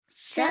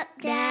Sup,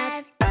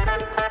 Dad?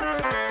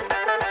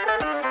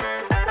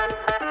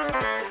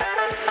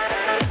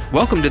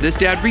 Welcome to This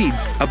Dad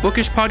Reads, a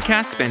bookish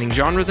podcast spanning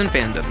genres and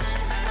fandoms.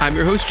 I'm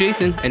your host,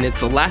 Jason, and it's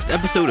the last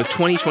episode of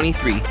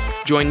 2023.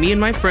 Join me and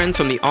my friends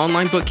from the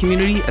online book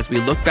community as we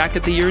look back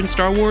at the year in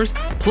Star Wars.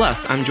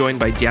 Plus, I'm joined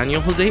by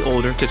Daniel José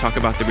Older to talk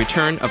about the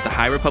return of the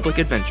High Republic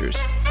adventures.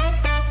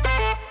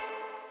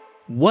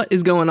 What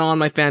is going on,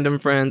 my fandom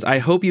friends? I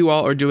hope you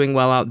all are doing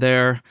well out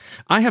there.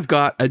 I have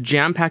got a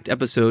jam-packed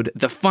episode,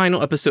 the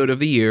final episode of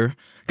the year.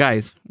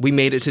 Guys, we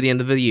made it to the end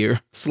of the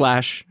year.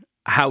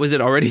 How is it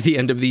already the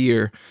end of the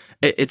year?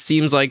 It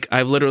seems like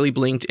I've literally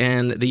blinked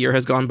and the year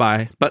has gone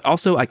by. But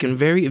also, I can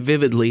very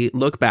vividly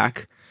look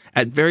back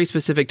at very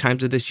specific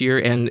times of this year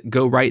and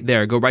go right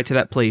to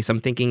that place. I'm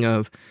thinking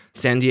of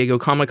San Diego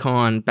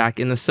Comic-Con back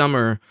in the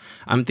summer.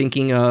 I'm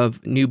thinking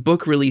of new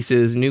book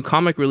releases, new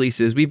comic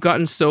releases. We've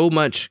gotten so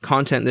much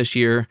content this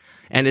year,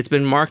 and it's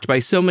been marked by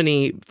so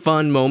many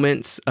fun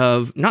moments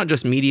of not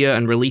just media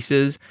and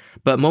releases,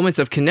 but moments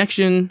of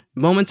connection,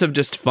 moments of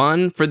just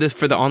fun for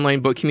the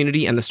online book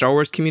community and the Star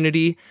Wars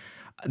community.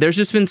 There's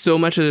just been so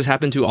much that has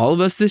happened to all of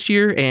us this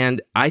year,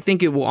 and I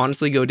think it will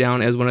honestly go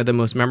down as one of the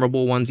most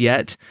memorable ones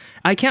yet.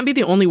 I can't be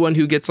the only one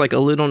who gets like a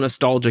little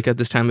nostalgic at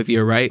this time of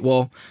year, right?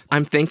 Well,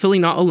 I'm thankfully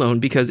not alone,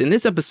 because in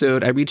this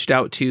episode, I reached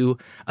out to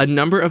a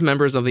number of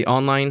members of the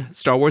online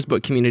Star Wars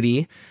book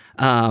community.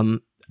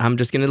 I'm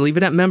just going to leave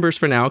it at members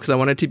for now because I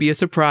want it to be a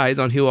surprise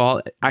on who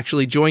all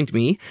actually joined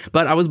me.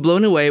 But I was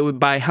blown away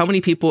by how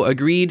many people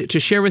agreed to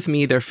share with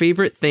me their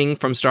favorite thing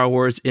from Star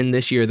Wars in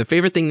this year, the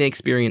favorite thing they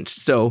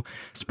experienced. So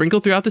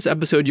sprinkled throughout this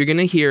episode, you're going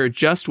to hear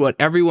just what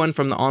everyone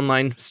from the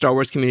online Star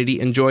Wars community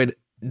enjoyed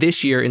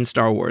this year in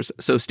Star Wars.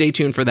 So stay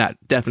tuned for that,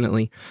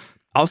 definitely.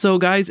 Also,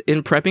 guys,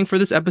 in prepping for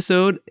this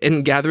episode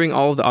and gathering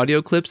all of the audio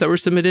clips that were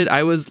submitted,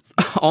 I was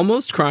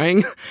almost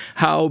crying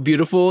how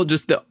beautiful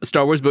just the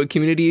Star Wars book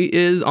community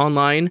is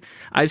online.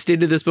 I've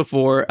stated this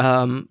before,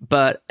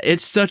 but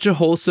it's such a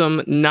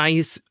wholesome,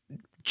 nice,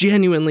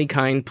 genuinely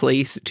kind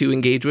place to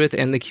engage with,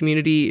 and the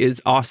community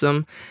is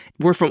awesome.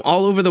 We're from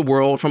all over the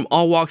world, from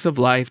all walks of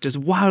life, just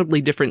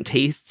wildly different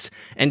tastes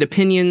and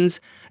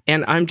opinions,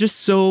 and I'm just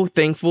so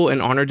thankful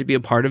and honored to be a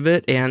part of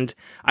it, and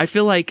I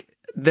feel like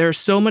there's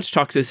so much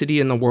toxicity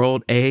in the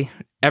world,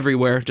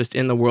 everywhere, just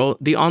in the world.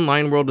 The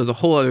online world is a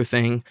whole other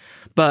thing,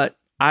 but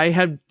I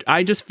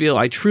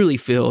truly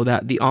feel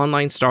that the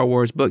online Star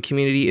Wars book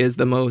community is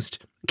the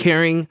most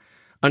caring,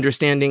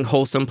 understanding,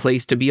 wholesome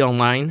place to be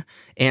online.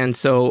 And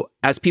so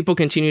as people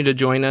continue to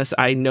join us,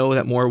 I know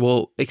that more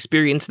will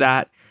experience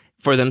that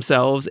for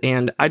themselves.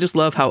 And I just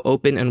love how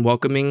open and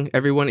welcoming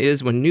everyone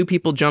is when new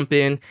people jump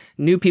in,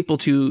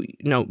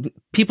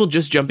 people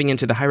just jumping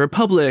into the High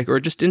Republic or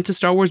just into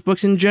Star Wars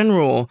books in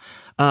general.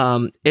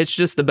 It's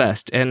just the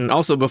best. And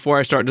also, before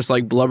I start just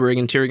like blubbering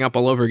and tearing up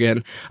all over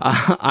again,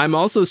 I'm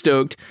also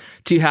stoked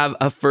to have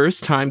a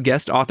first-time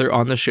guest author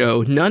on the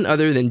show, none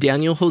other than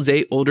Daniel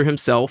José Older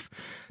himself.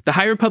 The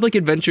High Republic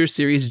Adventures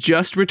series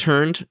just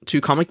returned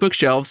to comic book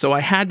shelves, so I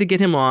had to get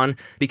him on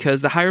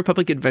because the High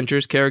Republic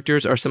Adventures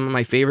characters are some of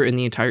my favorite in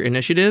the entire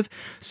initiative.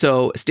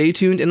 So stay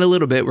tuned in a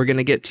little bit. We're going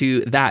to get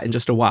to that in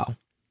just a while.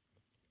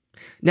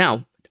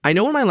 Now, I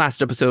know in my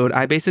last episode,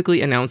 I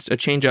basically announced a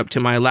change up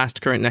to my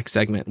last current next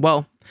segment.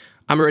 Well,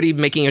 I'm already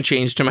making a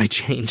change to my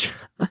change.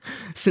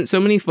 Since so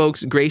many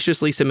folks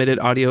graciously submitted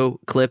audio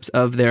clips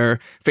of their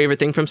favorite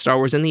thing from Star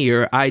Wars in the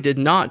year, I did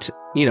not,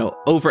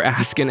 over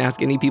ask and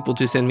ask any people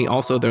to send me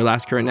also their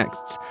last current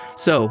nexts.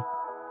 So,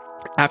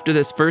 after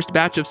this first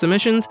batch of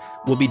submissions,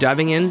 we'll be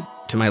diving in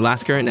to my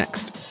last current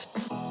next.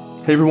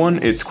 Hey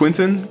everyone, it's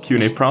Quinton,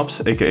 Q&A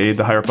Props, aka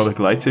the High Republic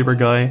lightsaber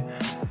guy,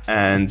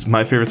 and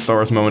my favorite Star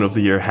Wars moment of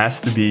the year has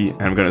to be,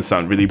 and I'm gonna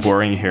sound really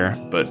boring here,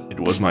 but it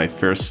was my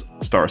first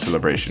Star Wars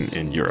celebration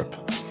in Europe.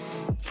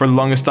 For the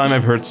longest time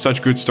I've heard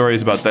such good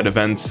stories about that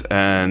event,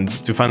 and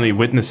to finally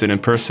witness it in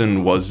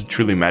person was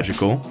truly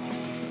magical.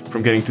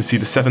 From getting to see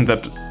the 7th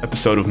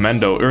episode of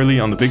Mando early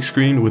on the big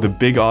screen with a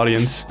big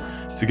audience,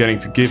 to getting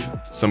to give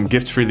some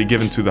gifts freely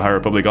given to the High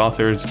Republic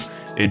authors,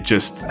 it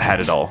just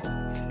had it all.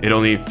 It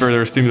only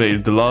further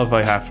stimulated the love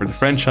I have for the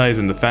franchise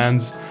and the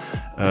fans,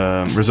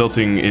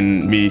 resulting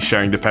in me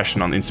sharing the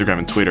passion on Instagram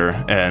and Twitter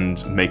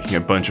and making a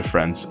bunch of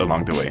friends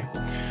along the way.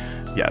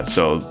 Yeah,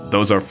 so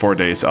those are 4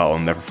 days I'll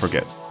never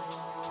forget.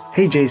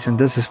 Hey Jason,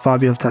 this is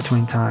Fabio of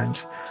Tatooine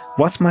Times.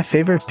 What's my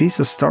favorite piece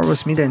of Star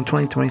Wars media in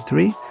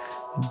 2023?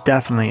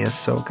 Definitely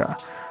Ahsoka.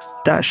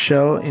 That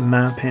show, in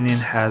my opinion,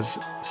 has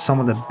some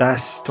of the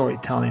best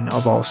storytelling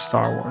of all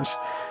Star Wars.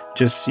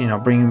 Just,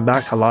 bringing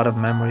back a lot of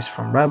memories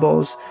from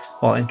Rebels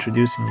while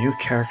introducing new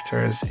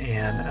characters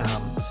and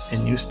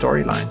new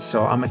storylines.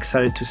 So I'm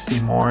excited to see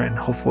more, and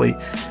hopefully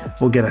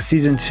we'll get a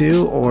season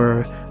 2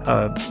 or,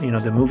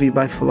 the movie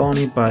by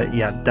Filoni. But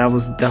yeah, that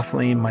was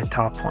definitely my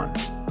top one.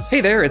 Hey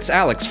there, it's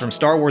Alex from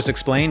Star Wars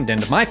Explained,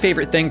 and my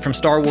favorite thing from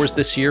Star Wars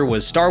this year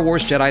was Star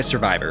Wars Jedi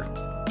Survivor.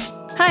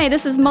 Hi,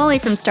 this is Molly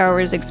from Star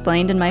Wars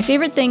Explained, and my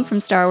favorite thing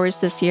from Star Wars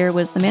this year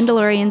was The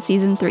Mandalorian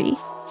Season 3.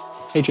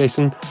 Hey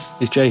Jason,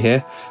 it's Jay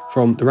here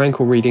from the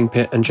Rancor Reading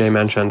Pit and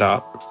J-Man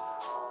Shandar.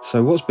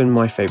 So what's been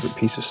my favourite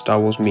piece of Star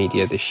Wars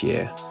media this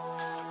year?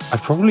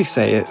 I'd probably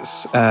say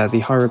it's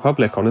The High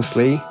Republic,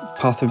 honestly.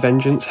 Path of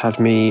Vengeance had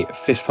me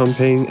fist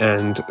pumping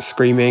and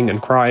screaming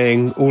and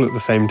crying all at the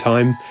same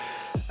time.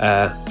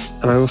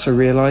 And I also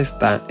realised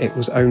that it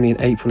was only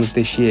in April of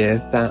this year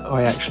that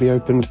I actually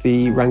opened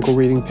the Rancor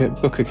Reading Pit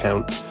book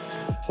account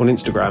on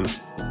Instagram.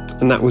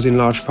 And that was in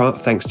large part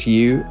thanks to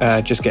you,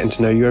 just getting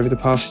to know you over the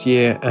past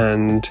year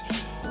and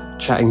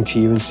chatting to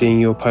you and seeing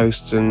your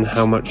posts and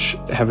how much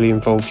heavily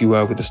involved you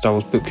were with the Star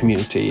Wars book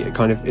community. It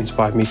kind of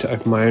inspired me to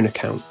open my own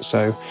account.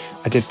 So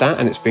I did that,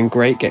 and it's been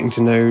great getting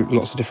to know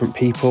lots of different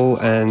people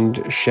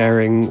and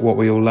sharing what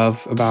we all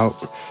love about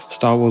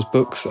Star Wars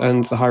books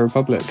and the High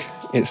Republic.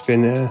 It's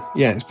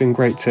been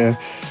great to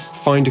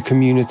find a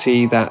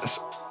community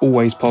that's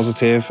always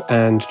positive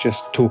and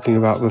just talking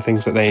about the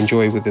things that they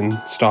enjoy within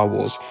Star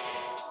Wars.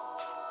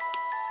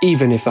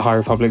 Even if the High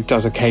Republic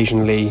does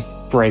occasionally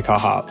break our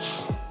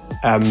hearts.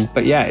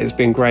 But yeah, it's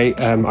been great.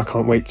 I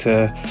can't wait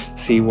to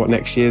see what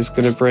next year's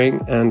going to bring,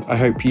 and I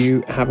hope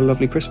you have a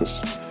lovely Christmas.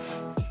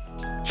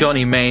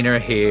 Johnny Maynor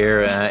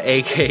here,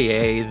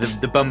 aka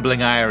the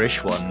bumbling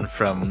Irish one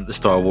from the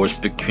Star Wars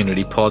Book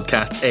Community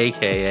podcast,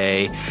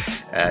 aka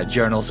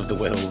Journals of the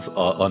Wills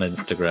on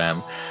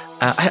Instagram.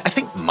 I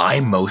think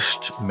my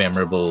most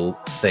memorable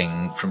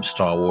thing from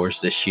Star Wars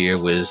this year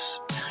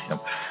was,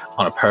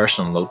 on a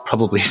personal note,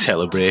 probably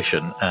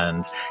Celebration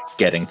and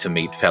getting to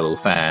meet fellow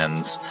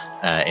fans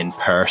in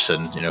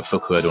person,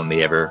 folk who I'd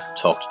only ever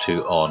talked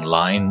to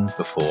online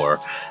before,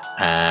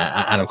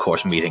 and of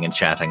course meeting and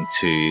chatting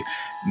to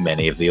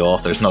many of the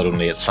authors, not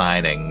only at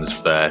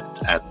signings but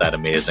at that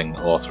amazing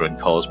author and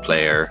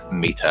cosplayer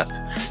meetup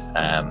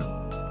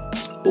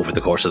over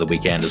the course of the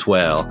weekend as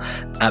well.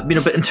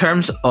 But in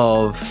terms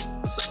of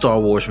Star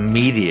Wars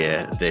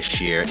media this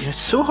year, it's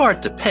so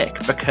hard to pick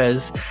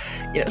because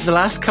the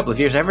last couple of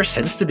years, ever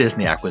since the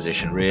Disney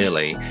acquisition,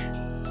 really,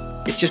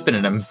 it's just been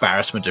an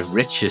embarrassment of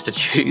riches to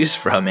choose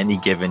from any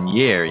given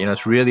year.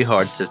 It's really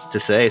hard to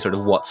say sort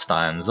of what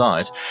stands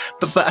out.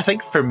 But I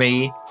think for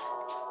me,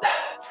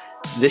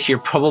 this year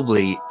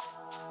probably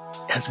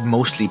has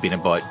mostly been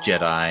about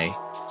Jedi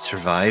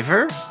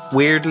Survivor,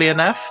 weirdly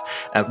enough,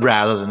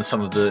 rather than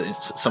some of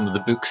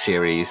the book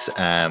series,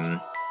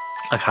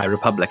 like High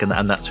Republic and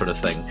that sort of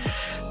thing.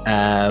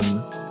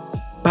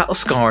 Battle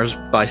Scars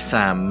by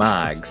Sam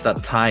Maggs,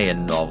 that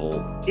tie-in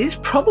novel, is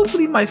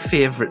probably my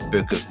favourite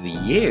book of the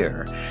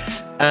year.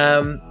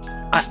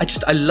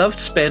 I loved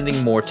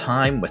spending more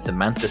time with the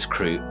Mantis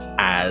crew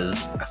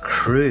as a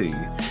crew.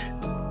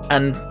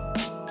 And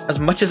as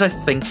much as I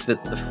think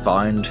that the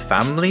found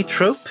family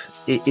trope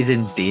is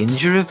in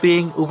danger of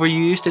being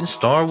overused in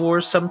Star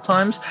Wars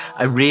sometimes,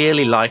 I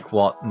really like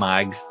what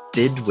Maggs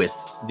did with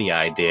the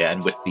idea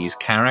and with these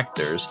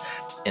characters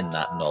in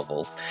that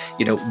novel.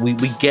 We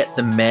get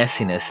the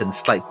messiness and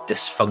slight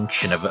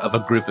dysfunction of a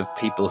group of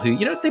people who,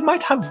 they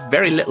might have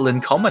very little in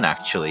common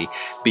actually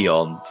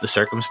beyond the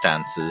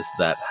circumstances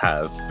that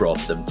have brought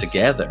them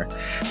together.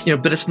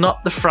 But it's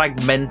not the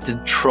fragmented,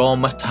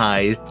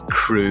 traumatized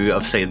crew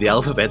of, say, the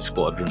Alphabet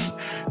Squadron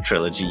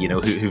trilogy,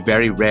 who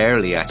very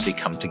rarely actually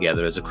come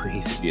together as a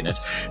cohesive unit.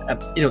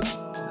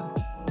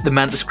 The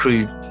Mantis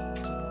crew,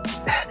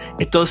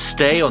 it does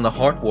stay on the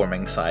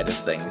heartwarming side of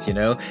things,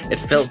 It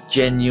felt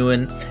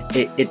genuine.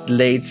 It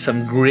laid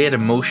some great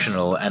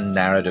emotional and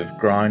narrative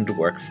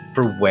groundwork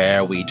for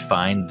where we'd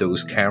find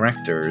those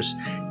characters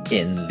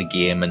in the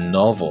game and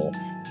novel,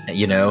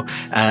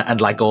 and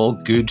like all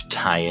good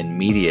tie-in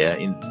media,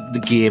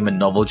 the game and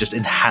novel just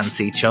enhance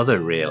each other,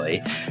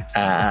 really.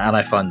 And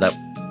I found that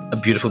a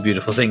beautiful,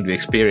 beautiful thing to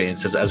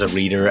experience as a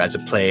reader, as a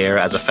player,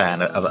 as a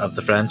fan of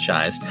the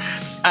franchise.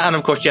 And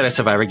of course, Jedi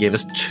Survivor gave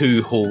us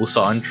 2 whole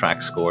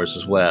soundtrack scores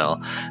as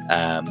well.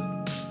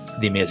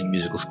 The amazing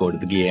musical score to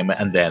the game,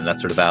 and then that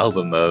sort of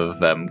album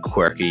of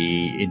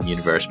quirky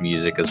in-universe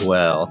music as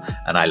well.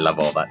 And I love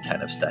all that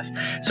kind of stuff.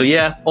 So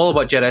yeah, all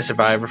about Jedi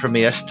Survivor for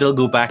me. I still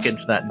go back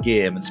into that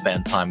game and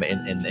spend time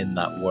in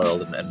that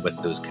world and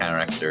with those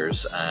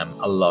characters.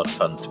 A lot of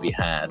fun to be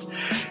had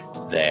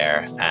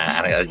there.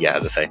 And as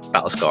I say,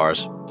 Battle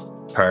Scars,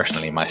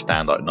 personally my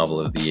standout novel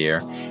of the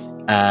year.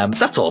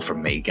 That's all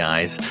from me,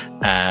 guys.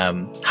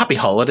 Happy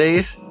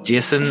holidays,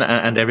 Jason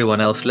and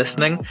everyone else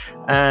listening,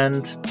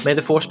 and may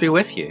the Force be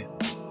with you.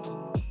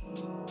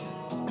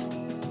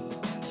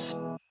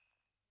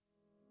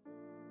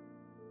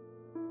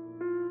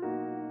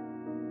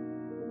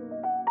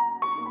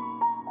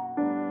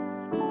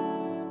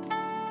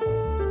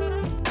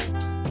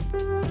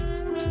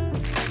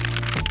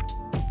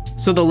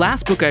 So the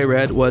last book I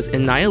read was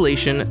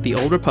Annihilation: The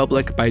Old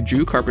Republic by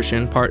Drew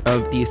Karpyshyn, part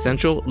of the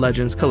Essential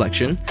Legends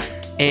collection.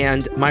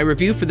 And my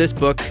review for this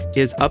book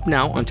is up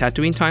now on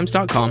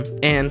TatooineTimes.com.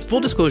 And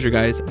full disclosure,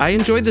 guys, I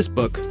enjoyed this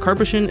book.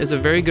 Karpyshyn is a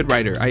very good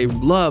writer. I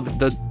love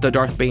the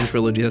Darth Bane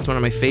trilogy. That's one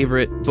of my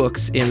favorite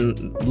books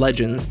in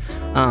Legends.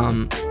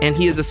 And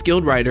he is a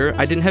skilled writer.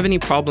 I didn't have any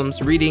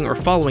problems reading or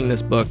following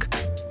this book.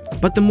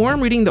 But the more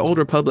I'm reading The Old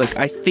Republic,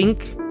 I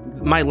think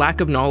my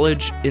lack of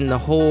knowledge in the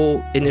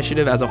whole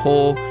initiative as a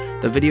whole,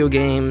 the video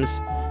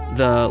games,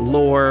 the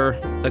lore,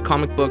 the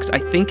comic books. I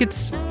think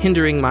it's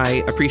hindering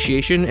my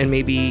appreciation and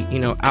maybe,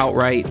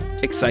 outright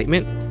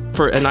excitement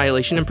for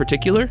Annihilation in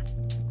particular.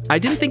 I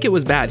didn't think it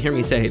was bad, hear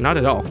me say, not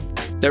at all.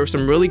 There were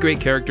some really great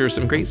characters,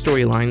 some great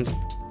storylines,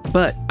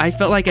 but I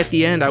felt like at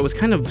the end I was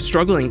kind of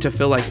struggling to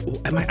feel like,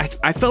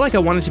 I felt like I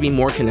wanted to be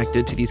more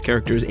connected to these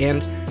characters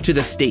and to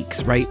the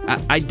stakes, right?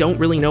 I don't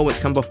really know what's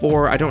come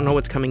before, I don't know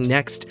what's coming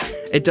next.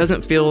 It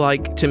doesn't feel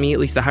like, to me at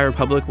least, the High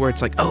Republic, where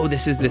it's like, oh,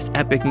 this is this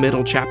epic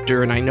middle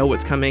chapter and I know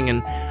what's coming,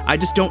 and I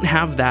just don't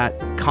have that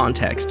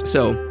context.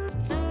 So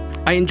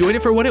I enjoyed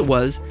it for what it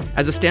was.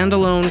 As a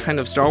standalone kind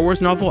of Star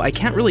Wars novel, I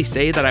can't really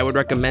say that I would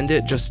recommend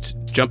it just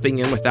jumping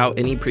in without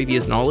any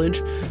previous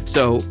knowledge.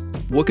 So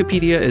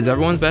Wikipedia is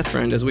everyone's best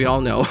friend, as we all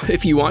know.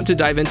 If you want to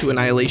dive into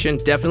Annihilation,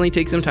 definitely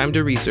take some time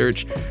to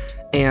research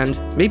and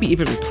maybe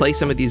even play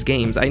some of these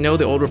games. I know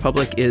the Old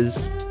Republic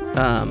is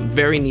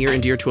very near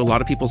and dear to a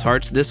lot of people's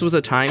hearts. This was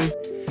a time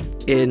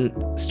in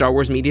Star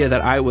Wars media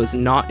that I was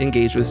not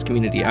engaged with this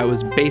community. I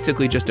was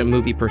basically just a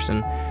movie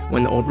person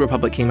when the Old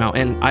Republic came out,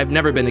 and I've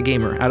never been a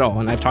gamer at all,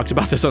 and I've talked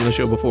about this on the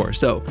show before.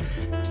 So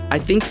I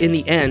think in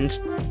the end,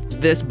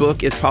 this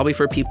book is probably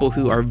for people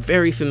who are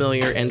very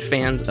familiar and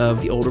fans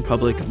of the Old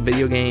Republic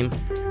video game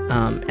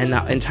and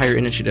that entire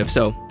initiative.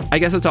 So I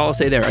guess that's all I'll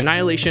say there.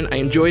 Annihilation, I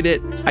enjoyed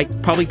it. I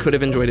probably could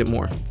have enjoyed it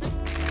more.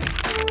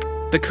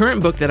 The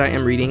current book that I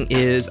am reading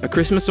is A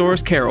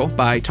Christmasaurus Carol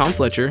by Tom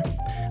Fletcher.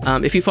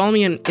 If you follow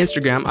me on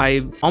Instagram,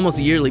 I'm almost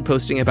yearly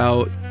posting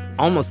about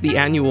almost the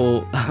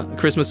annual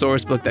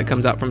Christmasaurus book that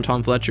comes out from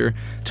Tom Fletcher.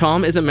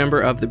 Tom is a member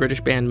of the British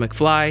band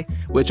McFly,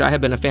 which I have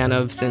been a fan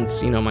of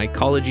since, my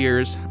college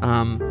years.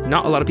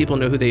 Not a lot of people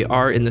know who they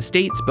are in the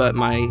States, but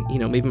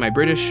maybe my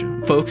British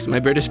folks, my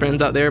British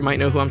friends out there might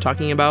know who I'm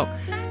talking about.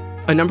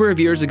 A number of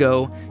years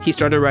ago, he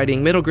started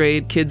writing middle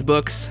grade kids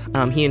books.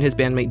 He and his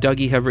bandmate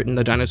Dougie have written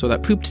the Dinosaur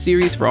That Pooped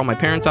series for all my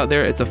parents out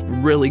there. It's a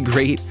really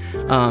great,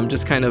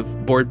 just kind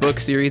of board book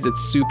series. It's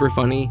super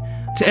funny.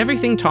 To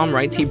everything Tom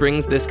writes, he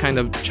brings this kind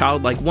of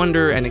childlike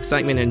wonder and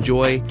excitement and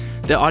joy.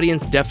 The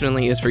audience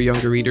definitely is for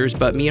younger readers,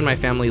 but me and my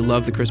family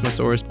love the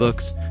Christmasaurus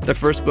books. The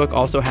first book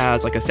also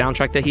has like a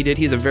soundtrack that he did.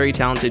 He's a very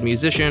talented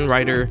musician,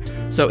 writer,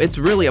 so it's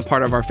really a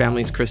part of our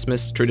family's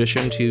Christmas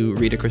tradition to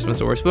read a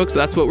Christmasaurus book, so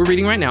that's what we're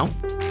reading right now.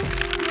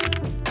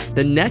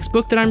 The next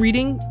book that I'm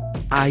reading,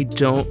 I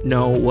don't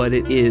know what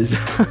it is.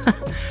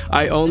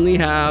 I only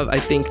have, I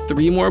think,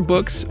 3 more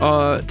books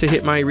to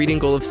hit my reading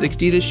goal of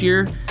 60 this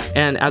year.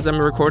 And as I'm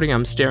recording,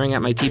 I'm staring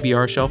at my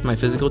TBR shelf, my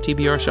physical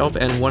TBR shelf,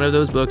 and one of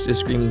those books is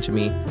screaming to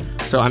me.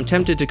 So I'm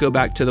tempted to go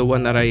back to the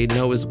one that I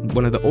know is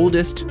one of the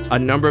oldest. A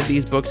number of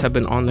these books have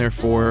been on there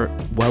for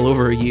well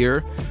over a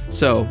year.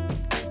 So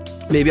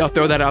maybe I'll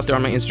throw that out there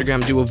on my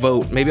Instagram, do a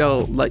vote. Maybe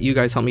I'll let you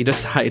guys help me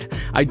decide.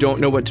 I don't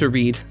know what to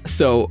read.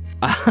 So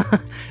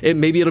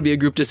maybe it'll be a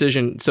group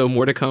decision. So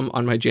more to come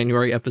on my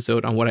January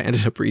episode on what I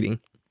ended up reading.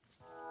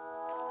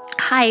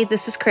 Hi,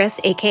 this is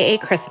Chris, aka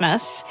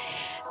Christmas.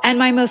 And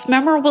my most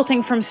memorable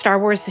thing from Star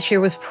Wars this year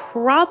was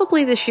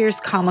probably this year's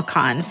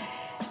Comic-Con.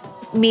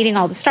 Meeting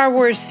all the Star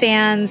Wars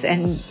fans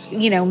and,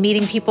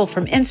 meeting people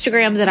from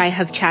Instagram that I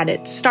have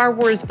chatted Star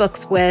Wars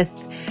books with.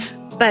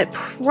 But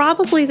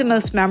probably the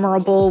most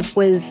memorable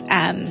was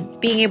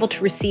being able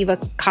to receive a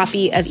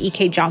copy of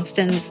E.K.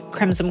 Johnston's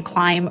Crimson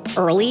Climb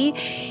early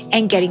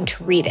and getting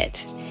to read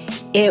it.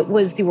 It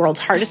was the world's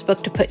hardest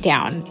book to put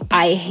down.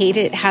 I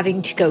hated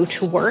having to go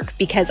to work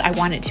because I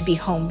wanted to be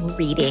home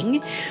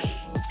reading.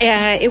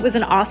 It was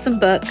an awesome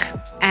book,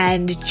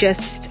 and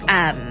just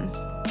I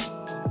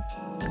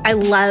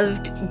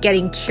loved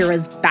getting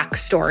Kira's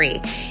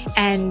backstory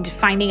and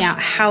finding out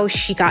how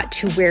she got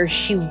to where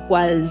she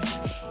was,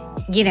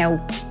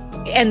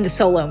 in the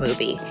Solo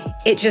movie.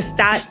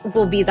 That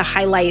will be the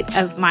highlight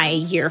of my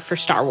year for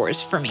Star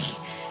Wars for me.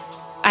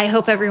 I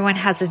hope everyone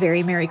has a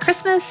very Merry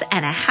Christmas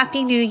and a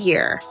Happy New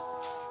Year.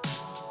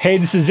 Hey,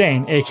 this is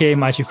Zane, aka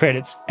My Two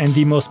Credits, and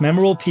the most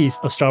memorable piece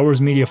of Star Wars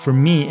media for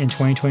me in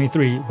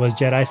 2023 was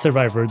Jedi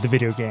Survivor, the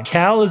video game.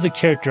 Cal is a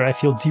character I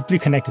feel deeply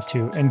connected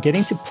to, and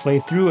getting to play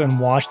through and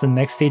watch the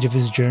next stage of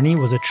his journey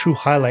was a true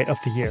highlight of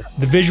the year.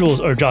 The visuals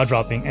are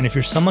jaw-dropping, and if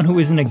you're someone who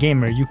isn't a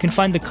gamer, you can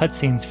find the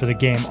cutscenes for the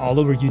game all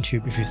over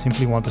YouTube if you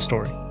simply want the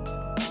story.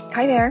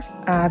 Hi there,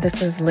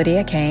 this is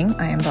Lydia Kang.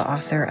 I am the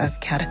author of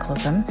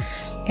Cataclysm,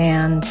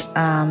 and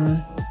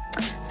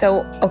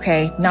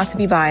not to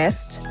be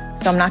biased,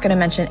 so I'm not going to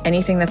mention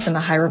anything that's in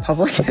the High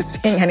Republic as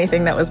being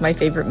anything that was my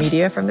favorite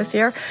media from this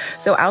year.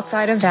 So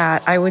outside of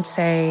that, I would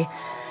say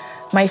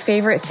my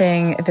favorite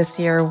thing this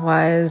year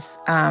was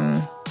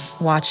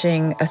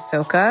watching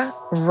Ahsoka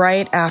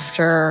right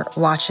after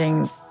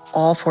watching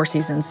all 4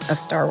 seasons of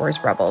Star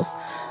Wars Rebels,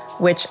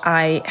 which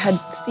I had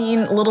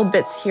seen little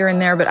bits here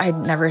and there, but I'd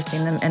never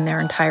seen them in their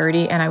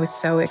entirety. And I was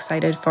so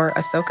excited for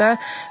Ahsoka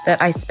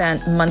that I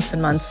spent months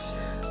and months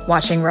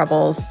watching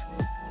Rebels,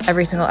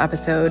 every single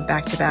episode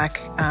back to back.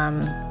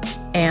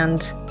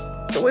 And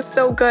it was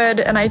so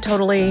good. And I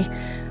totally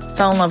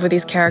fell in love with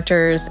these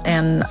characters.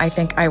 And I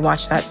think I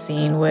watched that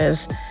scene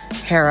with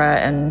Hera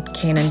and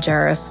Kanan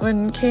Jarrus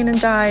when Kanan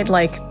died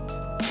like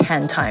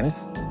 10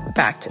 times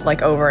back to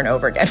like over and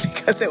over again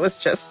because it was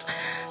just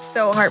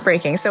so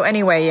heartbreaking. So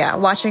anyway, yeah,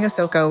 watching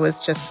Ahsoka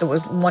it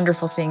was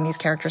wonderful seeing these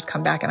characters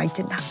come back, and I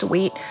didn't have to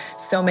wait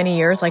so many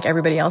years like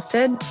everybody else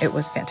did. It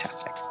was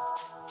fantastic.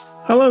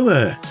 Hello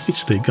there, it's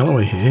Steve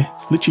Galloway here,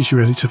 Literature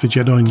Editor for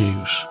Jedi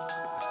News.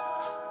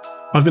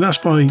 I've been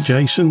asked by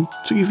Jason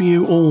to give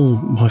you all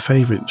my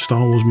favourite Star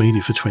Wars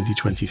media for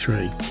 2023.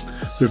 There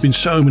have been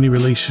so many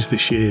releases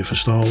this year for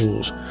Star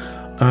Wars,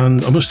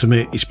 and I must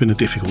admit it's been a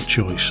difficult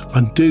choice.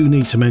 I do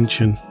need to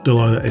mention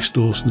Delilah S.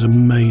 Dawson's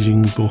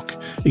amazing book,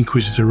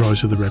 Inquisitor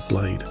Rise of the Red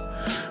Blade.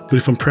 But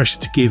if I'm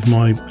pressured to give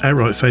my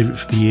outright favourite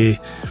for the year,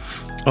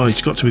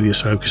 it's got to be the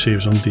Ahsoka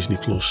series on Disney+.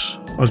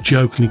 I've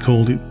jokingly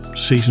called it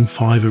Season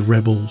 5 of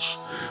Rebels,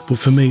 but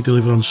for me it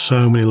delivered on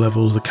so many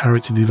levels, the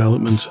character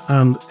development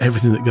and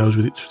everything that goes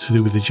with it to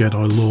do with the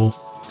Jedi lore.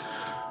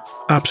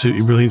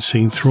 Absolutely brilliant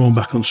scene thrown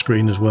back on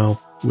screen as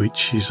well,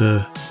 which is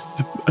a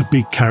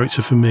big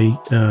character for me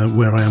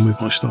where I am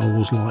with my Star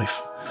Wars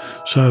life.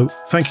 So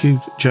thank you,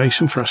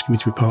 Jason, for asking me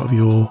to be part of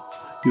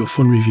your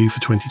fun review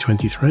for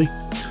 2023,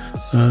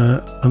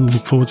 and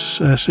look forward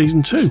to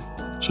Season 2.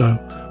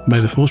 So may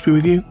the Force be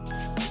with you,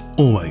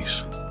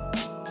 always.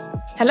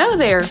 Hello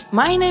there,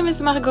 my name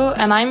is Margot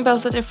and I'm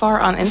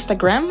BelzetFR on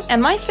Instagram,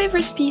 and my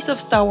favorite piece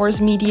of Star Wars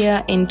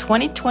media in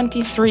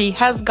 2023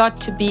 has got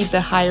to be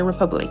The High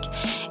Republic.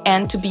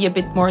 And to be a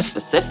bit more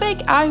specific,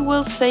 I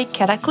will say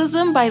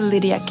Cataclysm by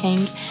Lydia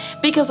King,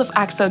 because of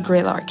Axel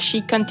Greylark.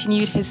 She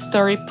continued his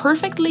story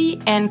perfectly,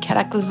 and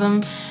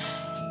Cataclysm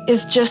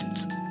is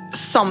just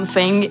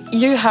something.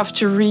 You have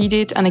to read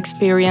it and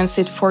experience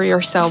it for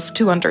yourself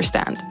to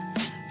understand.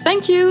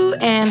 Thank you,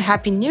 and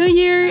Happy New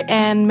Year,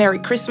 and Merry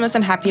Christmas,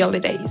 and Happy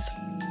Holidays.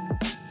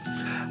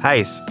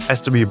 Hey, it's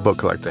SW Book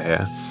Collector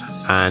here,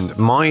 and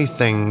my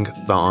thing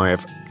that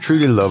I've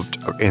truly loved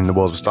in the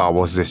world of Star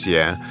Wars this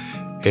year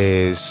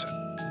is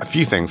a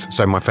few things.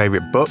 So my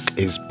favourite book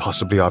is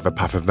possibly either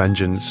Path of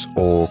Vengeance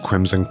or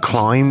Crimson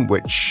Climb,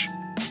 which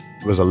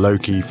was a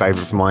low-key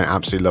favourite for mine.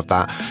 Absolutely love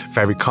that.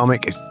 Favourite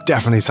comic is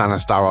definitely Sana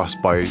Staros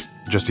by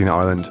Justina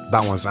Ireland.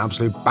 That one's an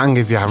absolute bang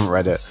if you haven't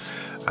read it.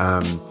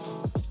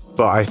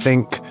 But I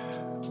think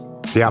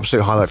the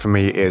absolute highlight for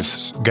me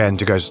is getting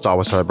to go to Star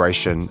Wars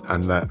Celebration,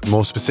 and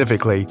more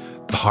specifically,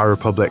 the High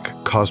Republic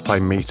cosplay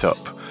meetup.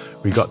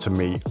 We got to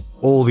meet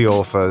all the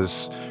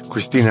authors,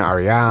 Christina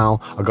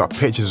Ariel. I got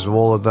pictures of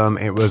all of them.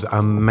 It was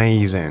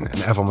amazing,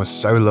 and everyone was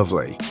so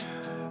lovely.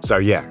 So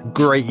yeah,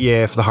 great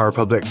year for the High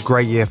Republic,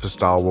 great year for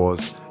Star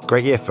Wars,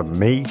 great year for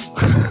me.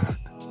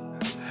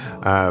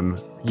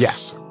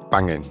 Yes,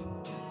 banging.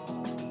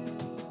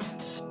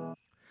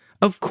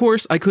 Of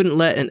course, I couldn't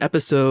let an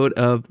episode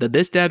of the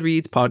This Dad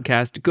Reads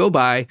podcast go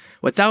by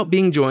without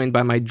being joined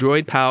by my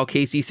droid pal,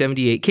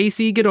 Casey78.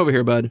 Casey, get over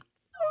here, bud.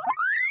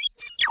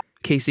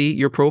 Casey,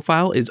 your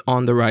profile is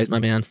on the rise, my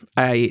man.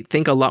 I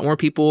think a lot more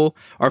people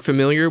are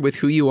familiar with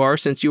who you are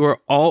since you are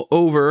all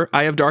over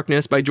Eye of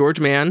Darkness by George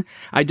Mann.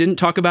 I didn't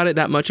talk about it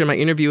that much in my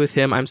interview with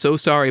him. I'm so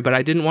sorry, but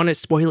I didn't want to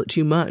spoil it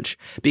too much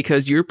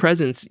because your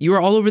presence, you are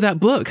all over that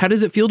book. How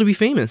does it feel to be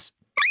famous?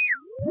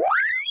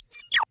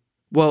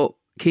 Well,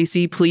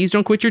 Casey, please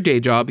don't quit your day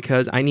job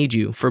because I need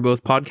you for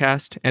both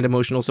podcast and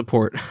emotional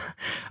support.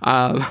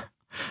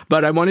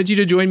 But I wanted you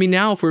to join me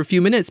now for a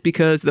few minutes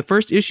because the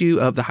first issue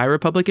of the High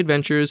Republic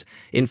Adventures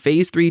in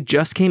Phase 3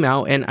 just came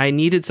out, and I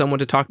needed someone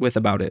to talk with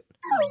about it.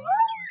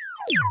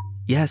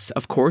 Yes,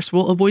 of course,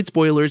 we'll avoid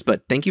spoilers,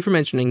 but thank you for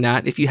mentioning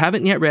that. If you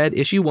haven't yet read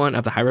issue 1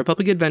 of the High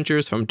Republic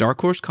Adventures from Dark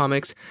Horse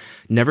Comics,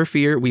 never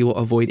fear, we will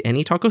avoid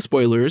any talk of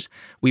spoilers.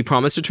 We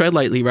promise to tread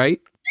lightly, right?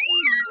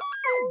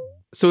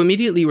 So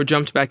immediately we're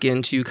jumped back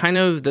into kind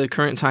of the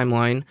current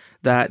timeline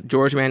that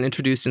George Mann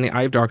introduced in the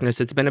Eye of Darkness.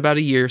 It's been about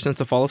a year since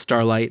the fall of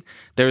Starlight.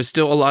 There's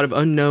still a lot of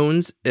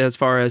unknowns as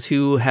far as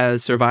who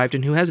has survived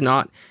and who has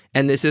not.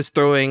 And this is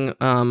throwing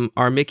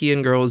our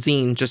Mickey girl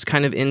Zine just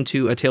kind of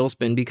into a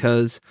tailspin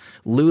because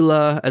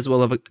Lula, as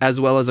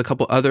well as a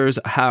couple others,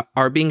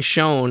 are being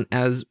shown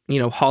as,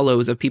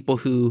 hollows of people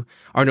who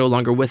are no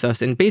longer with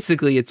us. And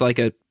basically, it's like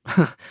a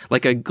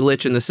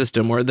glitch in the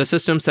system, or the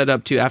system set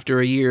up to, after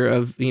a year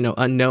of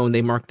unknown,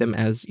 they mark them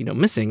as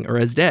missing or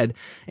as dead.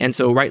 And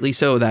so, rightly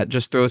so, that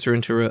just throws her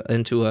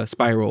into a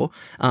spiral.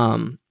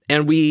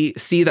 And we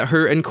see that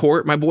her and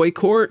Court, my boy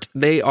Court,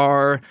 they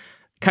are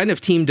kind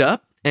of teamed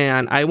up.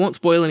 And I won't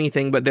spoil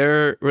anything, but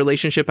their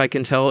relationship, I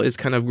can tell, is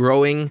kind of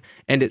growing,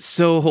 and it's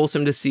so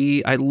wholesome to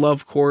see. I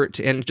love Court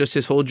and just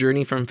his whole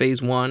journey from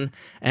Phase 1.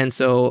 And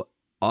so,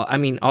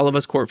 all of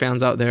us Court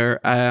fans out there,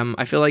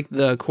 I feel like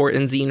the Court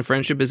and Zine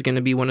friendship is going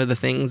to be one of the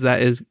things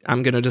that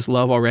I'm going to just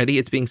love already.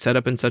 It's being set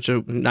up in such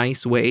a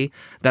nice way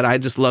that I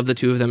just love the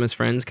two of them as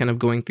friends, kind of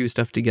going through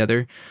stuff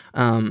together.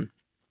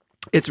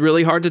 It's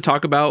really hard to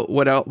talk about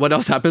what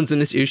else happens in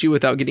this issue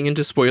without getting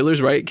into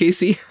spoilers, right,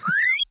 Casey?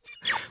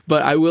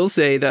 But I will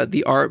say that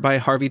the art by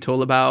Harvey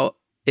Tolabau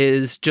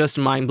is just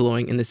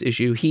mind-blowing in this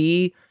issue.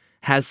 He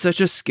has such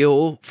a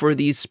skill for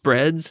these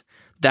spreads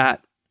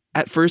that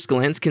at first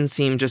glance can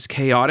seem just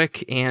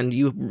chaotic, and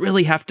you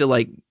really have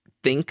to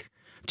think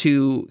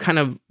to kind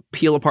of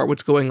peel apart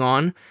what's going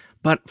on.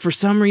 But for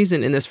some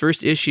reason in this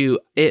first issue,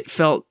 it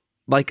felt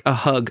like a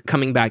hug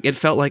coming back. It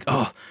felt like,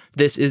 oh,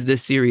 this is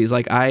this series.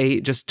 Like I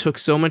just took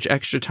so much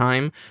extra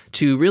time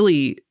to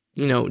really,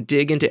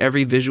 dig into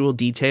every visual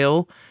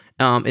detail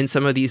in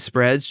some of these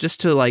spreads,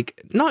 just to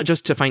like, not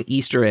just to find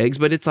Easter eggs,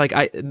 but it's like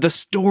the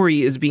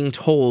story is being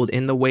told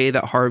in the way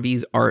that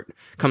Harvey's art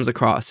comes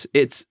across.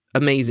 It's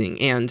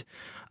amazing. And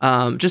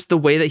just the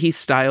way that he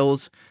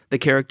styles the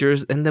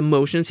characters and the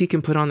emotions he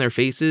can put on their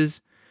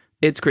faces,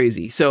 it's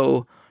crazy.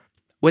 So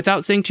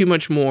without saying too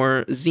much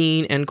more,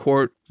 Zine and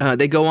Court,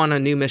 they go on a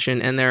new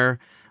mission and they're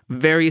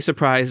very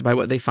surprised by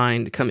what they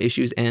find come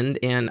issue's end.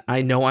 And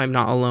I know I'm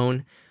not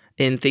alone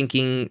in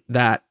thinking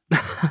that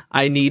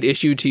I need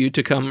issue 2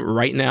 to come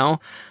right now.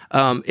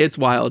 It's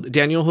wild.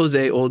 Daniel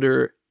Jose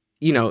Older,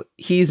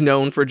 he's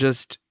known for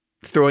just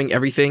throwing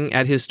everything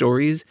at his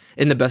stories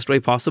in the best way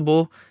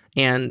possible.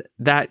 And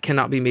that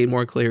cannot be made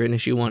more clear in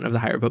issue 1 of the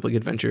High Republic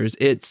Adventures.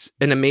 It's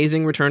an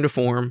amazing return to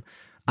form.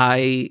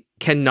 I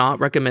cannot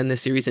recommend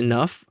this series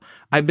enough.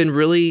 I've been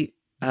really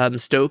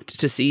stoked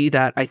to see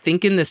that. I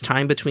think in this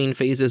time between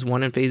phases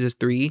 1 and phases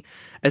 3,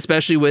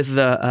 especially with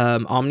the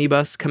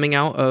omnibus coming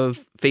out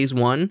of phase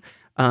 1,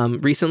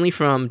 recently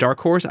from Dark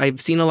Horse,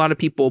 I've seen a lot of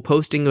people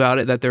posting about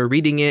it, that they're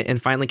reading it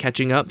and finally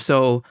catching up.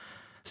 So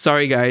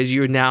sorry guys,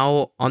 you're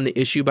now on the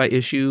issue by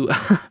issue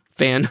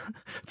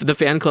the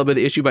fan club of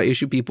the issue by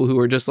issue people who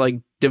are just like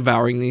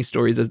devouring these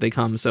stories as they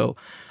come. So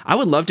I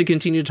would love to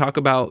continue to talk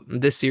about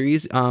this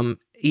series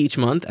each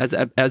month as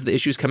the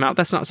issues come out.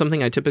 That's not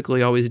something I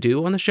typically always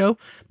do on the show,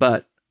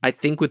 but I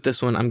think with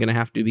this one I'm going to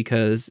have to,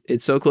 because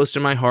it's so close to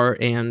my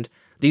heart and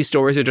these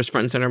stories are just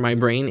front and center of my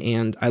brain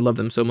and I love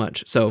them so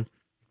much. So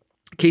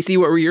Casey,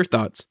 what were your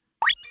thoughts?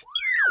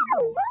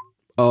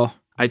 Oh,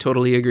 I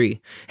totally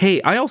agree.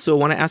 Hey, I also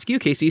want to ask you,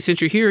 Casey,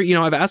 since you're here,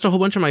 I've asked a whole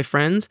bunch of my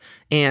friends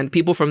and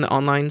people from the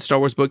online Star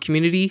Wars book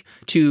community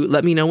to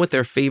let me know what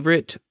their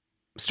favorite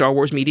Star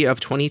Wars media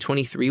of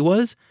 2023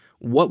 was.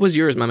 What was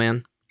yours, my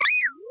man?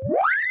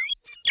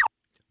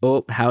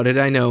 Oh, how did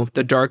I know?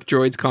 The Dark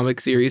Droids comic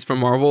series from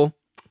Marvel.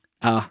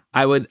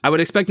 I would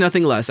expect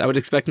nothing less.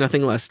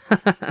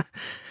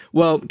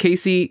 Well,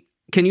 Casey,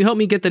 can you help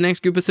me get the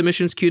next group of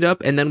submissions queued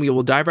up, and then we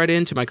will dive right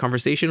into my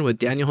conversation with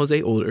Daniel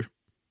Jose Older.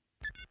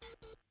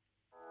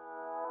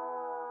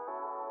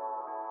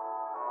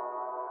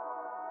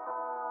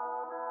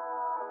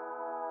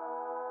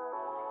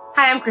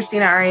 Hi, I'm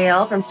Christina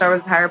Ariel from Star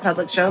Wars The High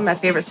Republic Show. My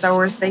favorite Star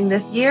Wars thing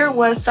this year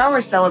was Star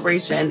Wars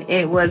Celebration.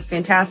 It was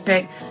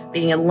fantastic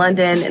being in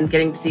London and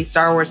getting to see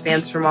Star Wars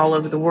fans from all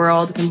over the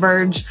world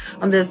converge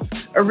on this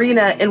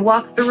arena and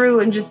walk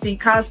through and just see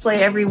cosplay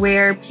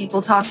everywhere,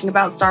 people talking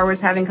about Star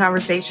Wars, having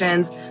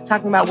conversations,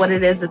 talking about what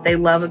it is that they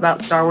love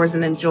about Star Wars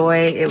and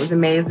enjoy. It was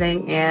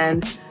amazing,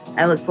 and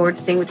I look forward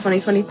to seeing what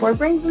 2024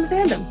 brings in the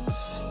fandom.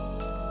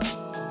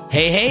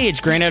 Hey, it's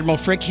Grand Admiral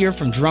Frick here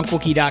from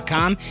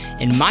DrunkWookie.com,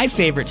 and my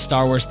favorite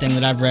Star Wars thing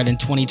that I've read in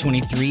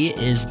 2023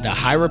 is The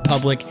High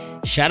Republic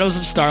Shadows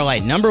of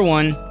Starlight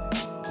 #1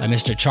 by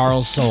Mr.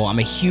 Charles Soule. I'm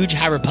a huge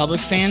High Republic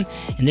fan,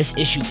 and this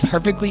issue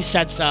perfectly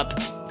sets up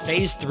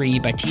Phase 3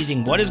 by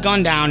teasing what has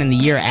gone down in the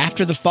year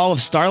after the fall of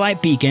Starlight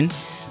Beacon,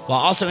 while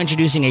also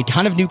introducing a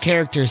ton of new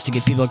characters to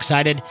get people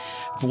excited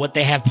for what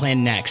they have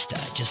planned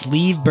next. Just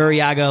leave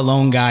Buryaga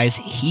alone, guys.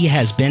 He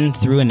has been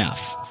through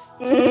enough.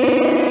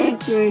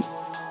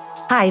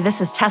 Hi,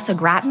 this is Tessa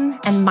Grattan,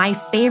 and my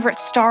favorite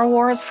Star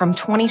Wars from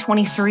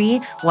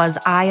 2023 was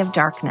Eye of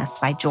Darkness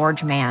by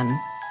George Mann.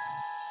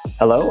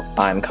 Hello,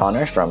 I'm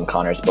Connor from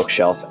Connor's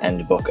Bookshelf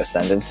and Book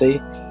Ascendancy,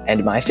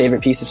 and my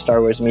favorite piece of Star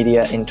Wars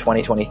media in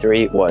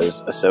 2023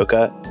 was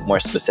Ahsoka,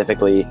 more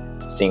specifically,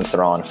 seeing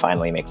Thrawn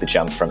finally make the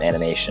jump from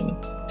animation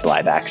to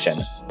live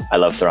action. I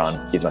love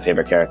Thrawn, he's my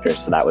favorite character,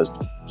 so that was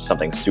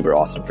something super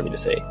awesome for me to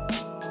see.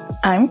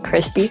 I'm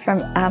Christy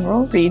from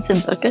Admiral Reads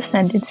and Book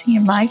Ascendancy,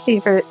 and my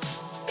favorite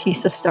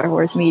piece of Star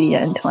Wars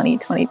media in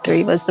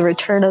 2023 was the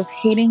return of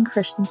Hayden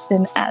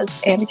Christensen as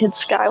Anakin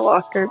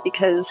Skywalker,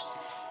 because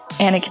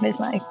Anakin is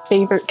my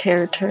favorite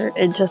character,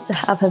 and just to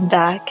have him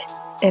back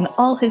in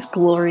all his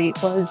glory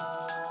was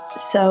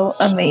so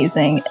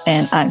amazing,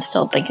 and I'm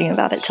still thinking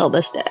about it till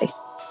this day.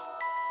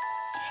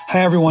 Hi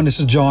everyone, this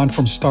is John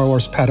from Star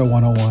Wars Pata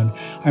 101.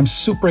 I'm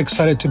super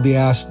excited to be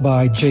asked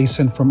by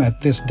Jason from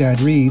At This Dad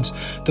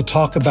Reads to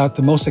talk about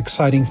the most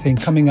exciting thing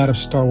coming out of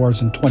Star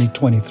Wars in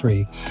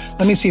 2023.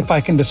 Let me see if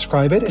I can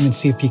describe it and then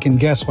see if you can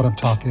guess what I'm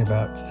talking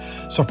about.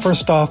 So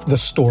first off, the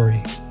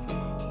story.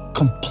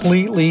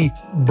 Completely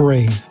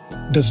brave.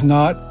 Does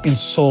not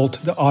insult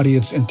the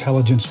audience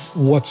intelligence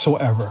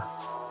whatsoever.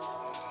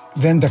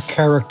 Then the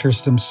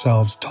characters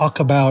themselves. Talk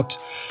about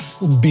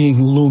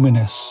being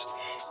luminous.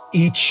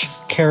 Each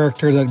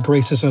character that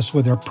graces us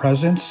with their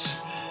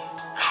presence,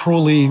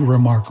 truly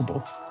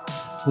remarkable.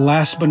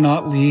 Last but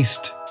not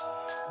least,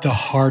 the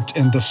heart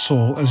and the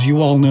soul. As you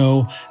all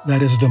know,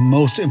 that is the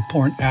most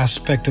important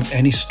aspect of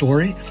any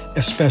story,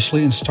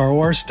 especially in Star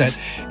Wars, that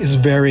is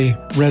very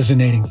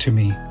resonating to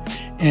me.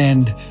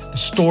 And the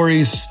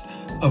stories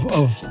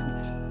of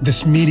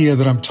this media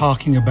that I'm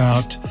talking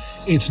about,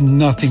 it's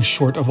nothing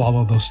short of all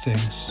of those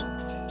things.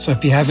 So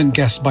if you haven't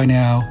guessed by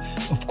now,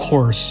 of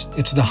course,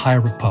 it's the High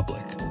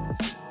Republic.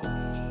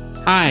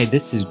 Hi,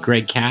 this is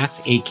Greg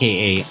Cass,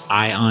 aka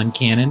Ion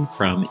Cannon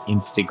from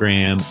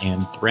Instagram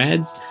and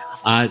Threads.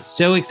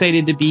 So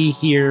excited to be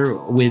here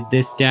with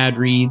This Dad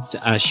Reads,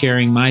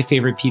 sharing my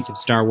favorite piece of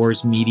Star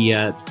Wars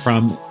media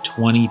from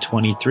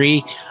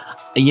 2023.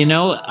 You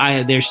know,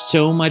 there's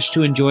so much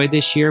to enjoy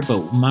this year,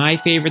 but my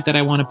favorite that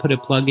I want to put a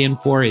plug in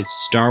for is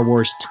Star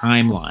Wars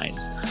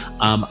Timelines.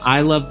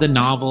 I love the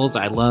novels,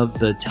 I love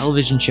the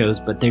television shows,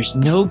 but there's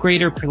no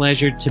greater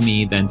pleasure to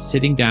me than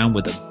sitting down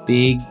with a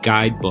big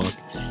guidebook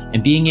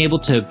and being able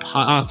to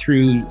paw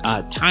through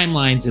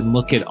timelines and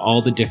look at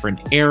all the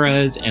different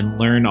eras and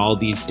learn all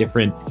these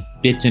different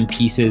bits and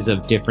pieces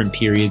of different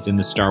periods in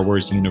the Star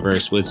Wars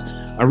universe was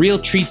a real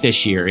treat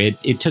this year.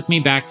 It took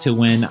me back to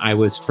when I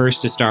was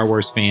first a Star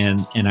Wars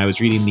fan and I was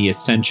reading the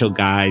essential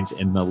guides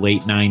in the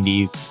late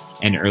 90s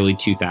and early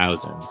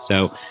 2000s.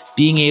 So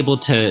being able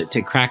to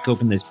crack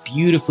open this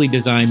beautifully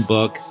designed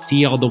book,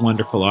 see all the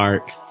wonderful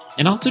art,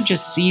 and also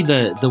just see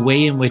the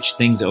way in which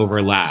things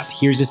overlap.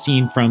 Here's a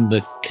scene from the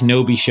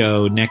Kenobi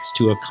show next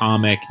to a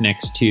comic,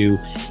 next to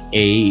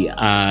a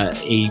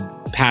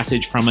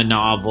passage from a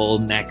novel,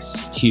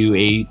 next to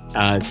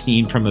a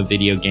scene from a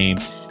video game.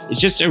 It's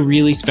just a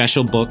really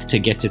special book to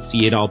get to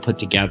see it all put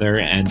together.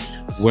 And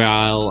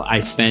while I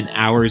spent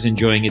hours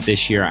enjoying it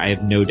this year, I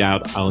have no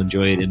doubt I'll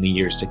enjoy it in the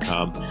years to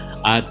come.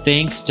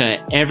 Thanks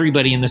to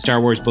everybody in the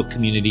Star Wars book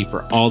community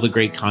for all the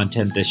great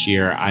content this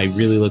year. I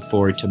really look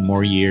forward to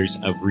more years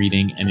of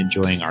reading and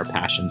enjoying our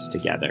passions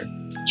together.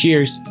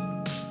 Cheers!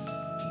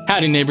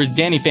 Howdy neighbors,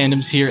 Danny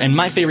Fandoms here, and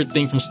my favorite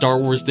thing from Star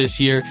Wars this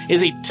year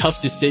is a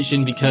tough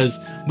decision because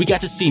we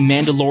got to see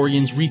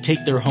Mandalorians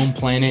retake their home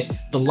planet,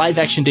 the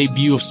live-action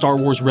debut of Star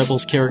Wars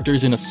Rebels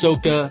characters in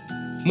Ahsoka,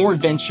 more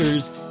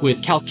adventures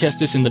with Cal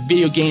Kestis in the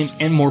video games,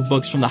 and more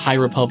books from the High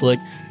Republic.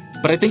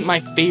 But I think my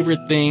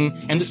favorite thing,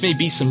 and this may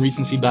be some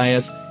recency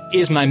bias,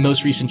 is my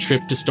most recent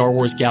trip to Star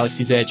Wars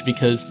Galaxy's Edge,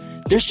 because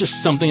there's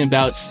just something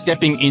about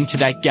stepping into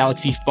that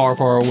galaxy far,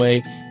 far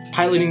away,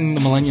 piloting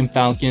the Millennium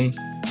Falcon,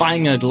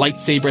 buying a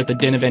lightsaber at the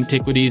Den of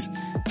Antiquities,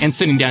 and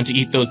sitting down to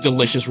eat those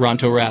delicious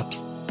Ronto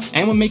wraps.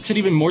 And what makes it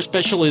even more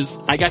special is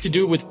I got to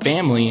do it with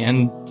family,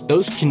 and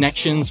those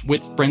connections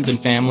with friends and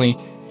family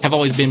have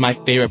always been my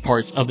favorite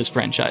parts of this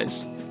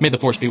franchise. May the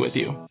Force be with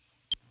you.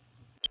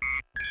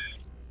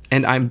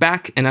 And I'm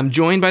back, and I'm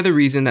joined by the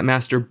reason that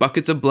Master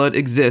Buckets of Blood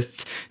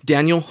exists,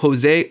 Daniel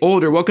Jose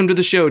Older. Welcome to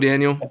the show,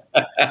 Daniel.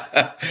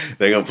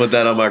 They're going to put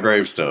that on my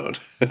gravestone.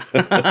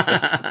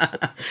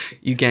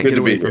 You can't get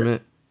away from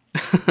it.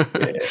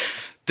 Yeah.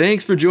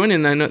 Thanks for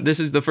joining. I know this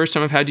is the first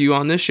time I've had you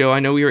on this show. I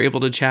know we were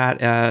able to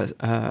chat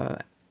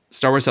at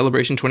Star Wars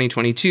Celebration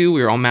 2022.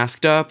 We were all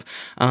masked up.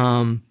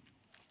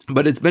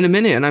 But it's been a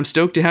minute, and I'm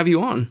stoked to have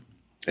you on.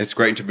 It's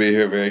great to be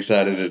here. Very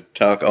excited to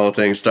talk all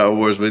things Star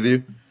Wars with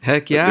you.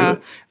 Heck yeah.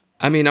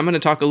 I mean, I'm going to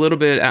talk a little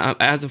bit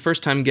as a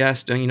first-time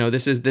guest. You know,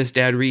 this is This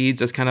Dad Reads.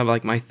 That's kind of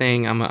like my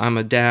thing. I'm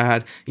a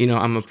dad. You know,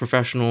 I'm a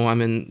professional.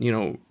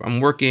 I'm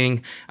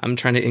working. I'm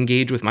trying to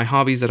engage with my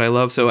hobbies that I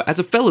love. So, as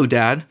a fellow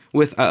dad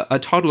with a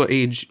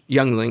toddler-age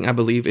youngling, I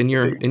believe in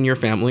your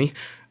family,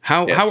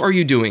 how are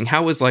you doing?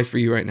 How is life for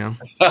you right now?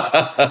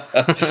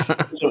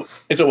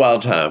 It's a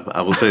wild time.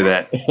 I will say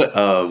that.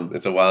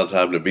 It's a wild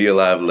time to be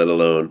alive, let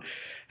alone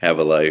have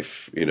a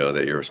life,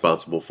 that you're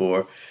responsible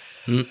for.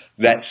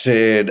 That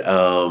said,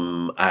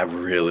 I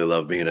really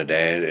love being a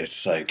dad.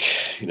 It's like,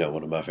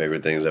 one of my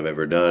favorite things I've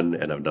ever done,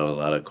 and I've done a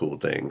lot of cool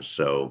things.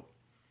 So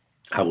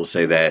I will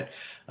say that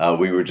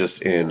we were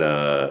just in,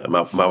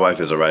 my wife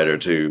is a writer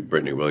too,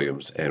 Brittany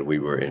Williams, and we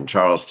were in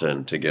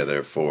Charleston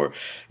together for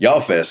Y'all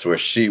Fest, where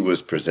she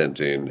was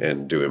presenting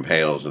and doing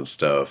panels and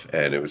stuff.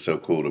 And it was so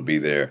cool to be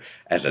there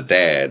as a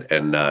dad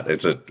and not,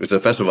 it's a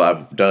festival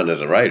I've done as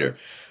a writer.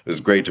 It was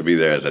great to be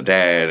there as a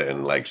dad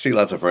and see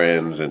lots of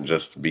friends and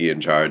just be in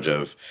charge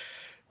of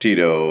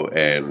Tito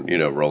and,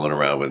 rolling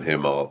around with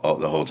him all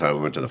the whole time.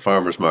 We went to the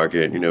farmer's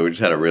market. We just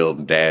had a real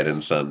dad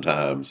and son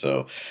time.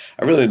 So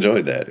I really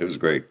enjoyed that. It was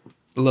great.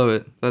 Love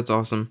it. That's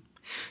awesome.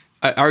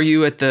 Are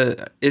you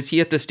is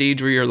he at the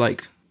stage where you're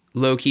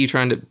low key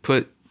trying to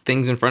put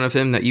things in front of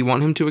him that you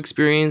want him to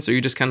experience? Or are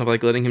you just kind of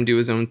letting him do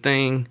his own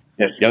thing?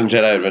 Yes, Young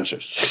Jedi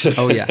Adventures.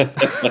 Oh, yeah.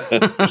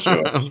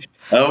 Sure.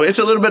 It's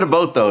a little bit of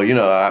both, though.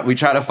 We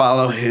try to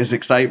follow his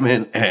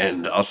excitement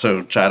and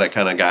also try to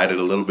kind of guide it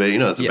a little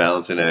bit. It's a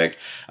balancing act.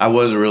 I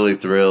was really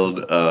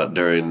thrilled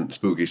during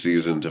spooky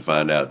season to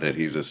find out that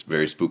he's a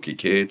very spooky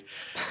kid.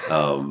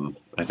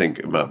 I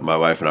think my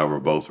wife and I were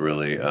both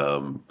really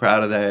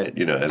proud of that,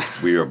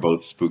 as we are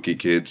both spooky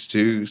kids,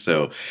 too.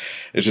 So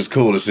it's just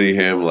cool to see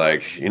him,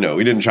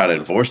 we didn't try to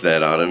enforce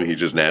that on him. He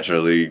just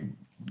naturally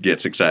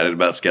gets excited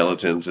about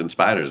skeletons and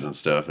spiders and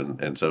stuff,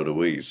 and so do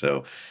we.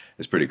 So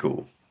it's pretty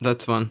cool.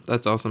 That's fun.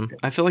 That's awesome.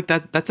 I feel like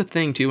that's a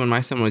thing too. When my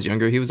son was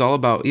younger, he was all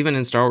about, even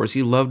in Star Wars,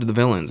 he loved the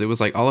villains. It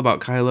was all about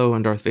Kylo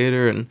and Darth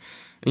Vader, and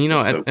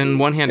on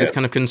one hand it's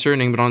kind of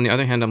concerning, but on the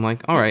other hand I'm all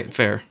right,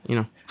 fair.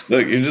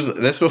 Look,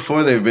 that's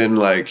before they've been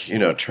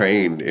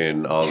trained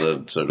in all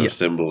the sort of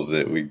symbols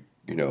that we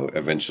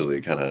eventually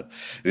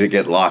they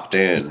get locked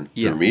in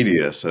through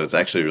media. So it's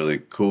actually really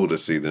cool to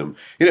see them.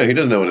 He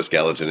doesn't know what a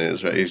skeleton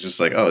is, right? He's just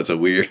like, oh, it's a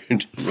weird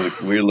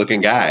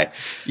looking guy.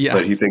 Yeah.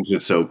 But he thinks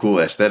it's so cool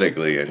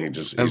aesthetically, and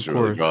he's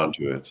really drawn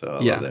to it. So I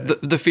love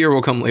that. The fear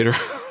will come later.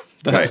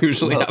 That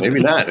usually happens.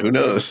 Maybe not. Who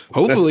knows?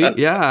 Hopefully,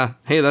 yeah.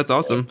 Hey, that's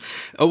awesome.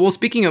 Well,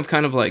 speaking of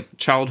kind of like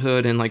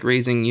childhood and like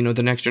raising,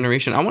 the next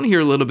generation, I want to hear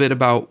a little bit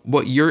about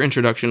what your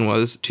introduction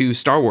was to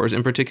Star Wars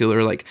in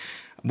particular. Like,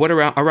 what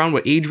around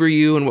what age were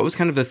you, and what was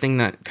kind of the thing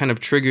that kind of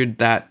triggered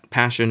that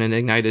passion and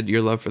ignited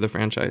your love for the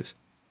franchise?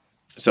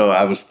 So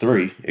I was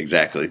 3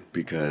 exactly,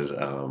 because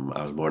I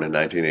was born in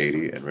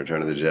 1980, and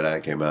Return of the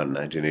Jedi came out in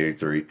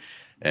 1983.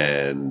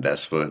 And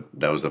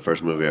that was the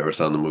first movie I ever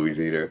saw in the movie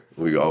theater.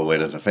 We all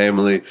went as a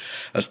family.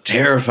 I was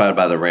terrified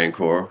by the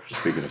Rancor,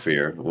 speaking of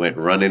fear. Went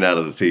running out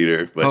of the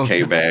theater, but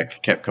came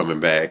back, kept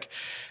coming back.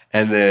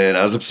 And then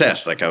I was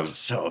obsessed. Like, I was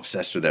so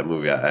obsessed with that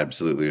movie. I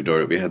absolutely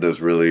adored it. We had those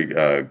really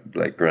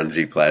like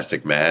grungy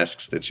plastic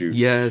masks that you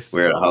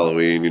wear at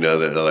Halloween,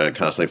 that are like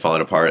constantly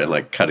falling apart and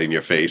like cutting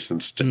your face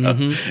and stuff,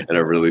 and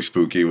are really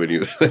spooky when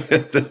you.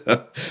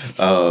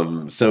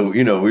 So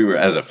we were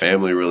as a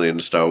family really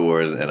into Star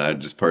Wars, and I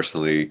just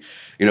personally,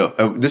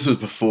 this was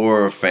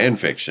before fan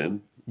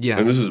fiction,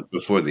 and this was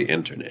before the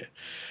internet,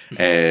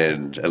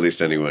 and at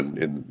least anyone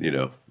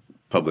in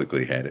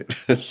publicly had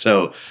it.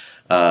 So.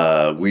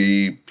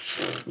 We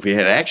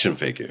had action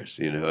figures,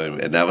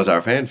 and that was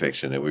our fan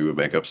fiction, and we would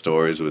make up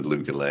stories with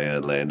Luke and Leia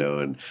and Lando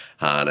and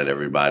Han and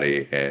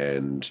everybody,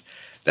 and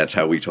that's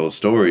how we told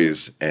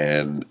stories.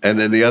 And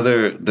then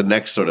the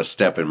next sort of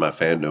step in my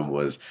fandom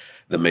was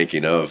the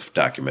making of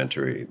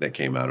documentary that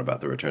came out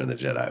about the Return of the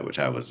Jedi, which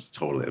I was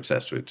totally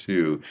obsessed with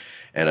too.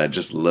 And I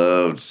just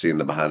loved seeing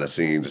the behind the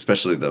scenes,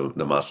 especially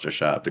the monster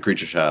shop, the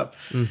creature shop,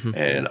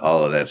 and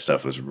all of that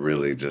stuff was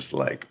really just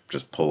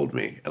pulled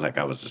me. Like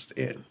I was just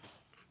in.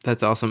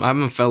 That's awesome.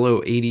 I'm a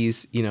fellow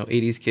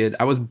 80s kid.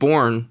 I was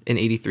born in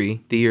 83,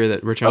 the year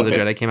that Return of the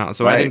Jedi came out.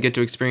 So I didn't get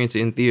to experience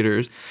it in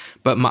theaters.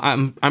 But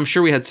I'm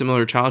sure we had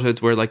similar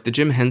childhoods where like the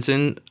Jim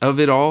Henson of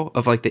it all,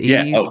 of like the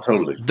 80s. Yeah, oh,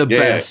 totally. The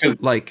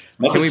best. Like,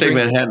 Muppets Take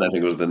Manhattan, I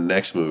think, was the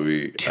next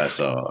movie I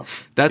saw.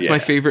 That's my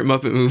favorite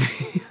Muppet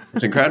movie.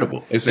 It's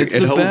incredible.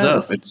 It holds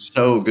up. It's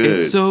so good.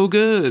 It's so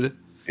good.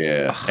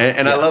 Yeah,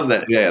 and I love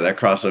that. Yeah, that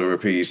crossover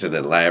piece, and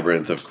then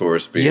Labyrinth, of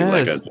course, being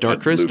like a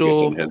Dark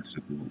Crystal.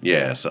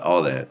 Yeah, so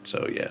all that.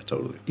 So yeah,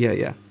 totally.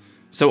 Yeah.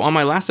 So on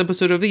my last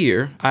episode of the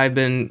year, I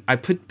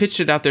pitched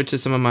it out there to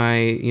some of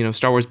my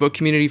Star Wars book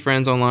community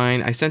friends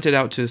online. I sent it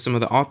out to some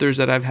of the authors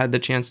that I've had the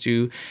chance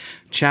to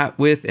chat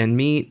with and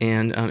meet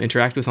and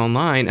interact with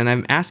online, and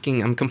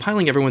I'm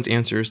compiling everyone's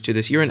answers to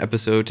this year-end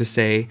episode to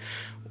say,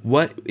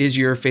 what is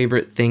your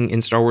favorite thing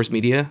in Star Wars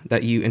media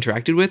that you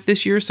interacted with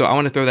this year? So I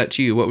want to throw that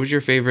to you. What was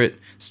your favorite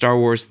Star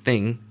Wars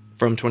thing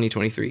from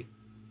 2023?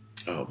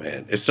 Oh,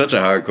 man. It's such a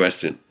hard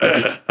question.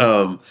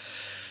 I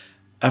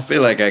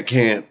feel like I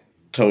can't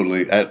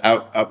totally...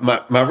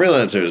 my real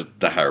answer is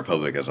the High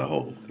Republic as a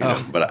whole.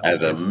 But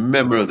as a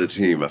member of the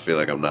team, I feel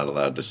like I'm not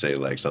allowed to say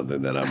like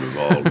something that I'm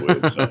involved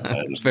with. So I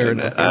understand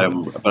that.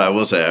 But I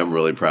will say I'm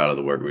really proud of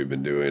the work we've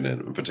been doing,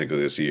 and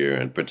particularly this year,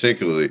 and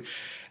particularly...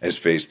 as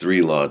Phase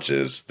 3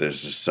 launches,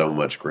 there's just so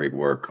much great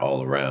work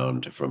all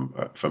around from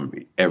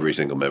every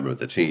single member of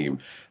the team.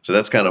 So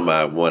that's kind of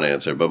my one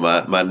answer. But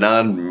my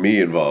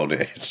non-me involved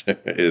answer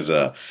is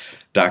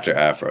Dr.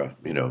 Aphra,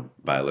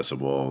 by Alyssa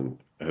Wong,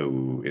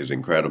 who is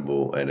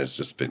incredible and has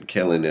just been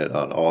killing it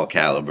on all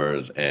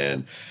calibers.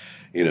 And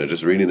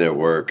just reading their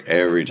work,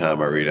 every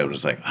time I read it, I'm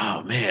just like,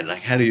 oh man,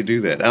 like how do you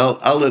do that?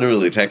 I'll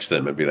literally text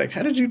them and be like,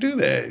 how did you do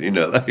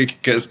that?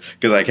 Because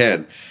I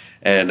can.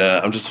 And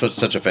I'm just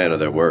such a fan of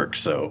their work,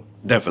 so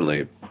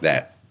definitely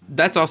that.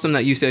 That's awesome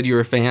that you said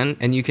you're a fan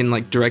and you can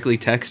like directly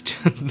text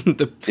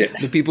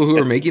the people who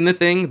are making the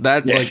thing.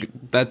 That's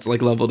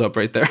like leveled up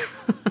right there.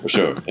 For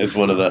sure, it's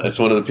one of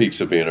the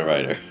peaks of being a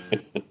writer,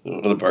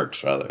 one of the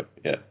perks rather.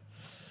 Yeah.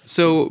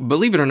 So,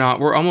 believe it or not,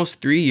 we're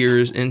almost 3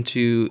 years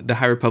into the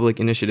High Republic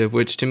initiative,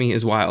 which to me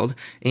is wild.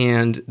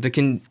 And the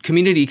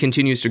community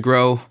continues to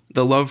grow.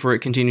 The love for it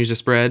continues to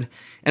spread.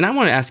 And I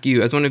want to ask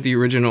you, as one of the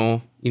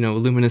original,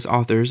 Luminous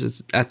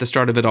authors at the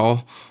start of it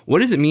all, what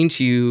does it mean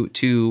to you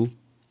to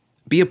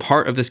be a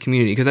part of this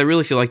community? Because I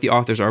really feel like the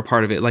authors are a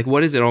part of it. Like, what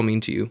does it all mean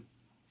to you?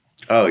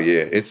 Oh,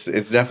 yeah. It's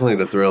definitely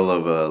the thrill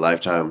of a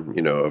lifetime,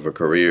 of a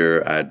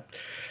career.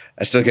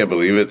 I still can't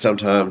believe it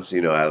sometimes.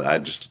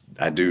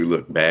 I do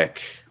look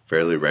back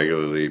fairly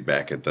regularly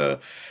back at the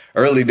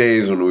early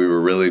days when we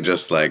were really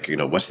just like,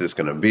 what's this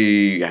going to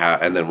be?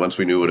 And then once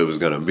we knew what it was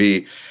going to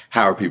be,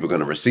 how are people going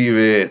to receive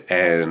it?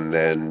 And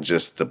then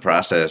just the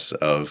process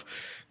of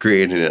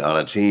creating it on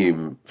a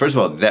team. First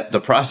of all, the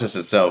process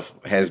itself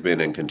has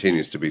been and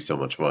continues to be so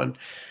much fun,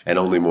 and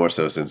only more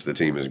so since the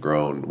team has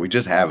grown. We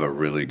just have a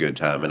really good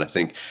time. And I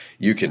think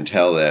you can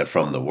tell that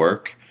from the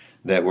work,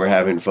 that we're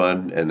having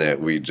fun and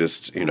that we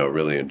just,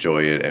 really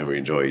enjoy it, and we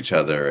enjoy each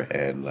other.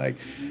 And like,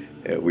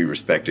 we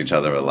respect each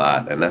other a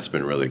lot, and that's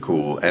been really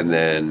cool. And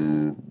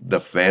then the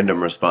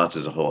fandom response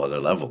is a whole other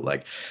level.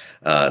 Like,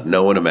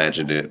 no one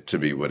imagined it to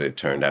be what it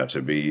turned out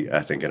to be.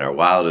 I think in our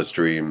wildest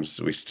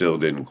dreams, we still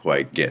didn't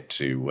quite get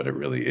to what it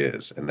really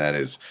is. And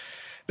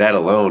that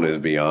alone is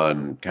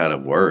beyond kind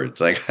of words.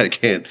 Like, I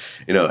can't,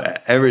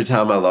 every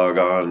time I log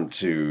on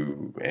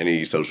to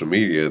any social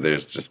media,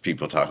 there's just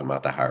people talking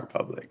about the High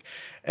Republic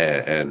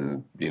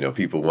and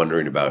people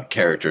wondering about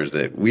characters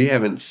that we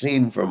haven't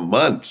seen for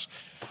months,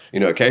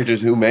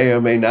 characters who may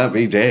or may not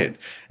be dead.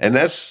 And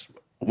that's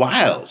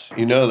wild,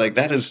 like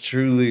that is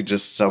truly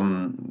just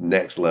some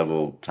next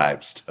level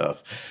type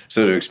stuff.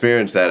 So to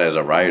experience that as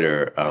a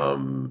writer,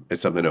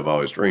 it's something I've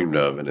always dreamed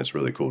of, and it's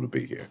really cool to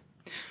be here.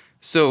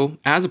 So,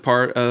 as a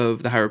part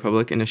of the High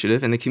Republic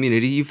Initiative and the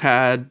community, you've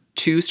had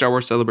 2 Star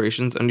Wars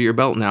celebrations under your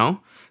belt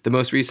now, the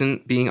most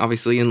recent being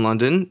obviously in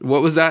London.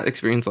 What was that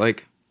experience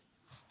like?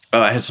 Oh,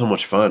 I had so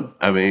much fun.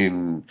 I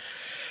mean,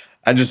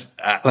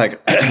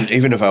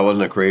 even if I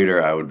wasn't a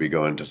creator, I would be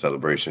going to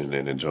Celebration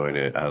and enjoying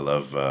it. I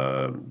love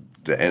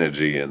the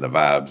energy and the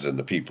vibes and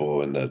the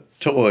people and the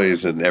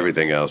toys and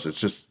everything else. It's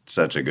just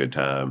such a good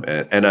time.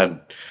 And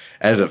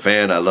as a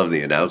fan, I love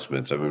the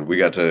announcements. I mean, we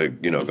got to,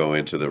 go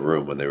into the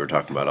room when they were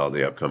talking about all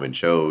the upcoming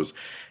shows,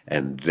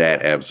 and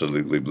that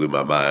absolutely blew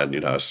my mind.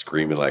 I was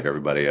screaming like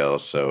everybody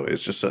else. So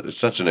it's just it's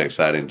such an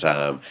exciting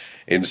time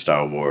in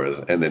Star Wars.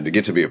 And then to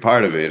get to be a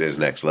part of it is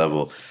next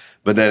level.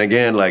 But then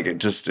again, like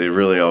it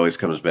really always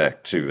comes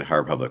back to the High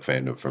Republic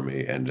fandom for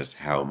me, and just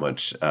how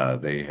much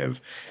they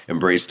have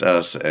embraced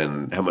us,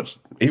 and how much,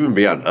 even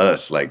beyond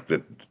us, like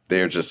that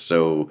they're just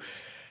so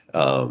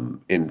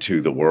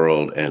into the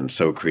world and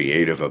so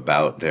creative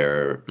about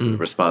their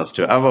response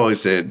to it. I've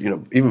always said,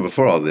 even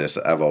before all this,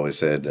 I've always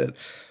said that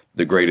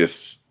the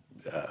greatest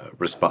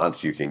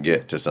response you can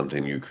get to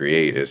something you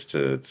create is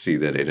to see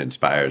that it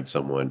inspired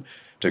someone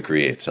to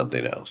create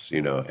something else,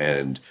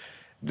 and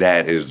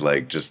that is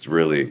like just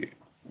really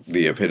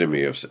the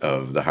epitome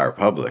of the High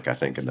Republic, I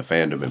think, in the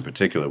fandom in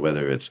particular,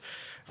 whether it's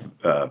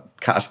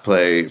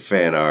cosplay,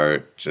 fan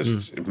art,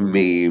 just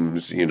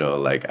memes,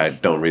 like I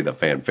don't read the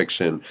fan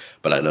fiction,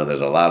 but I know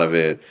there's a lot of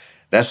it.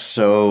 It's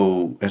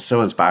so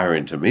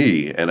inspiring to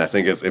me. And I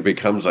think it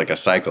becomes like a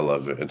cycle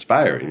of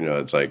inspiring,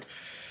 it's like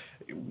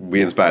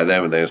we inspire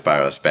them and they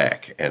inspire us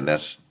back. And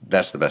that's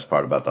the best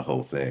part about the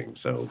whole thing.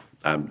 So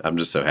I'm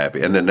just so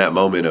happy. And then that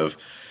moment of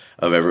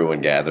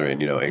everyone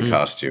gathering, in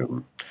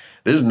costume,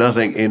 there's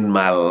nothing in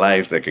my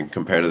life that can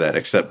compare to that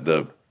except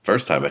the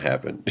first time it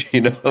happened,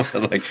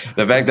 like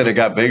the fact that it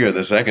got bigger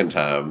the second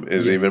time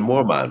is even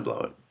more mind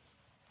blowing.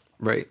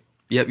 Right.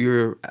 Yep.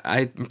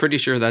 I'm pretty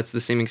sure that's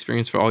the same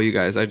experience for all you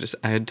guys. I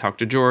had talked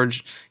to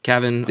George,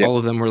 Kevin, all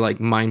of them were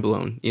like mind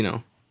blown,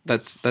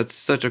 that's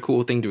such a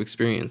cool thing to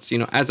experience,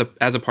 as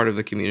a part of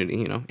the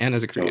community, and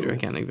as a creator, totally.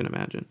 I can't even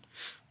imagine.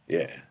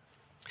 Yeah.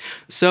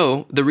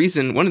 So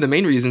one of the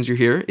main reasons you're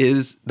here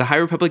is the High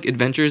Republic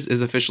Adventures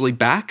is officially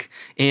back,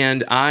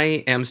 and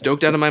I am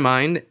stoked out of my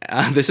mind.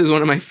 This is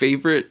one of my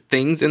favorite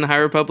things in the High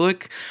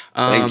Republic,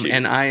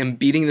 and I am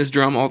beating this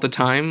drum all the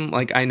time.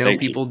 Like, I know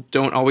people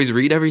don't always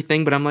read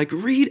everything, but I'm like,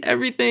 read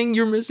everything.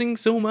 You're missing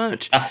so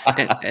much.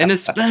 and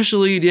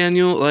especially,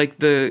 Daniel, like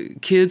the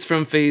kids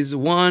from Phase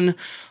 1,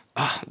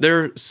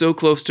 they're so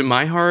close to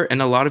my heart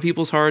and a lot of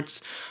people's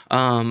hearts.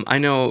 I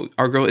know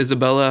our girl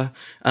Isabella,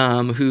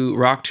 who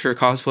rocked her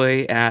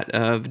cosplay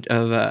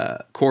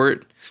of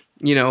Court,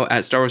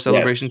 at Star Wars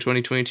Celebration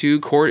 2022.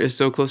 Court is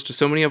so close to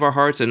so many of our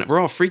hearts, and we're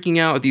all freaking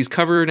out at these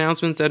cover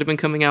announcements that have been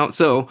coming out.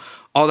 So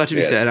all that to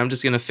be said, I'm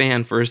just going to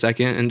fan for a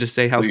second and just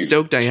say how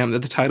stoked I am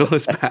that the title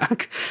is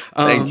back.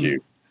 Thank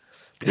you.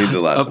 It means a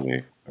lot to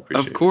me.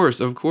 Of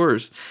course.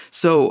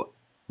 So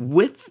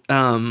with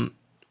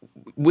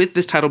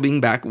this title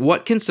being back,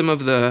 what can some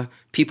of the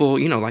people,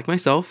 like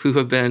myself, who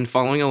have been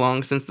following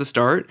along since the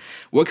start,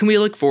 what can we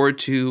look forward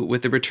to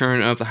with the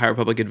return of the High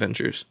Republic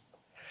Adventures?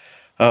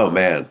 Oh,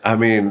 man. I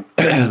mean,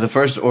 the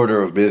first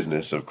order of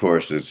business, of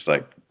course, is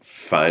like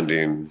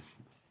finding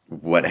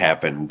what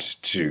happened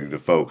to the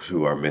folks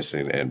who are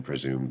missing and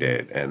presumed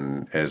dead.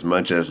 And as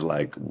much as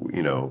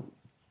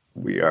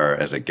we are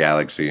as a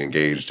galaxy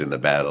engaged in the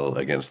battle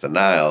against the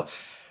Nile,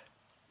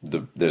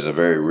 there's a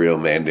very real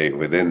mandate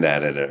within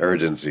that and an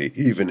urgency,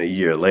 even a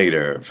year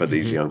later, for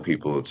these young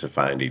people to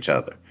find each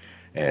other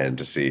and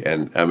to see.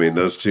 And I mean,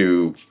 those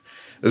two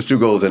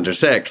goals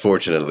intersect,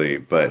 fortunately,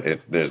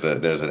 but there's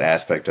an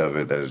aspect of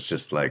it that is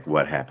just like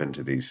what happened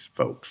to these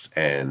folks.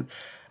 And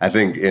I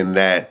think in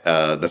that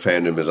the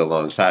fandom is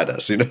alongside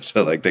us,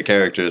 so like the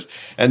characters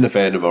and the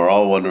fandom are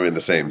all wondering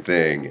the same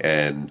thing.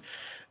 And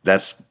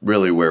that's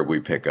really where we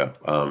pick up.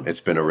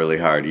 It's been a really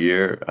hard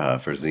year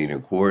for Zine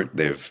and Quart.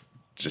 They've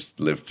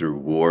just lived through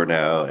war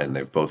now, and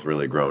they've both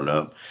really grown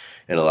up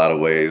in a lot of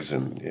ways.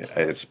 And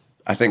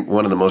I think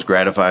one of the most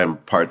gratifying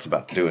parts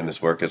about doing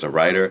this work as a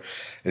writer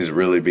is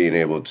really being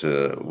able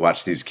to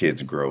watch these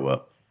kids grow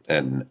up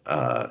and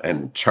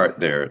chart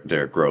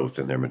their growth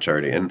and their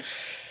maturity. And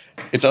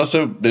it's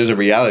also, there's a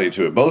reality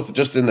to it, both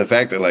just in the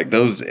fact that like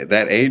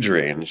that age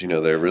range,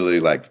 they're really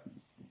like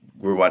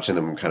we're watching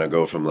them kind of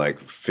go from like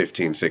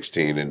 15,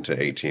 16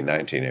 into 18,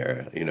 19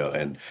 era,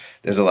 and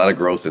there's a lot of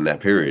growth in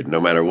that period,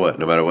 no matter what,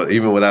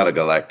 even without a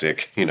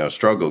galactic,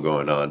 struggle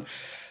going on.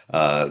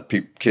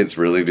 Kids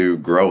really do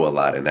grow a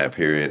lot in that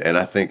period. And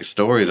I think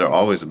stories are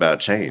always about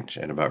change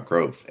and about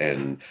growth.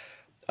 And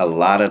a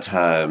lot of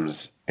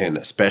times, and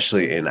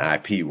especially in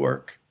IP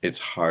work, it's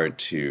hard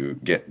to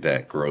get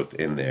that growth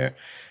in there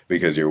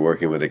because you're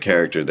working with a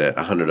character that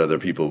 100 other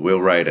people will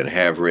write and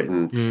have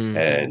written.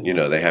 And,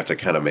 they have to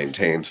kind of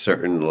maintain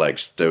certain like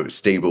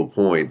stable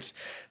points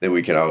that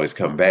we can always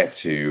come back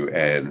to.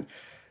 And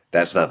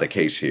that's not the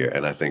case here.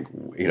 And I think,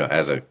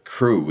 as a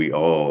crew, we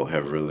all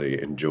have really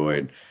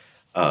enjoyed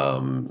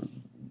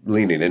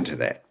leaning into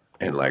that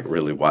and like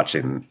really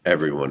watching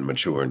everyone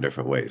mature in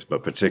different ways.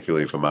 But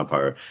particularly for my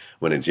part,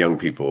 when it's young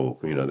people,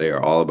 they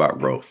are all about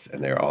growth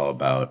and they're all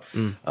about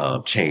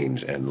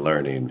change and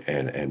learning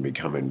and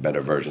becoming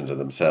better versions of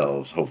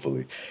themselves,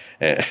 hopefully.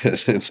 And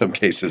in some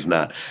cases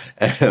not.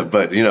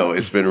 But,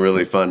 it's been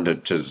really fun to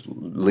just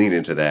lean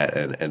into that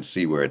and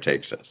see where it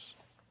takes us.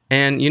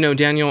 And,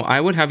 Daniel,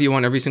 I would have you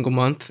on every single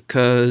month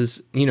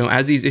because,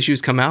 as these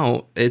issues come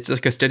out, it's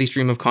like a steady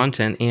stream of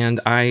content. And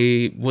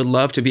I would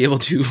love to be able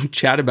to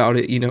chat about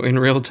it, in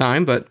real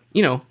time. But,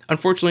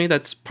 unfortunately,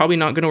 that's probably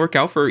not going to work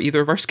out for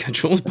either of our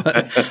schedules.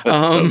 But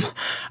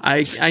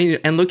I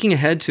and looking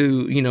ahead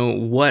to,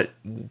 what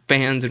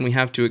fans and we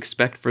have to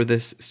expect for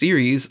this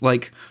series,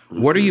 like,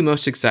 what are you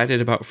most excited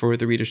about for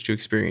the readers to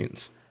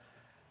experience?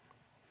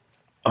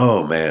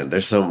 Oh man,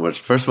 there's so much.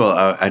 First of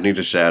all, I need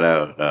to shout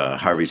out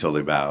Harvey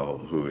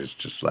Tolibao, who is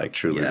just like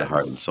truly the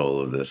heart and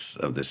soul of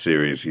this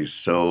series. He's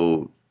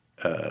so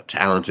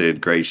talented,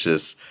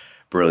 gracious,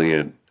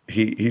 brilliant.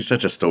 He's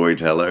such a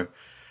storyteller,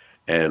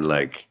 and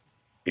like,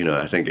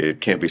 I think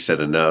it can't be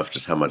said enough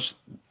just how much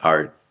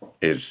art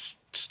is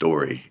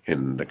story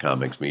in the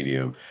comics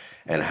medium,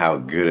 and how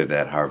good at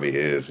that Harvey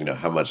is.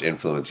 How much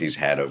influence he's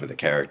had over the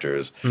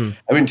characters. I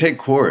mean, take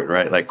Court,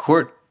 right? Like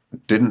Court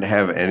didn't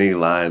have any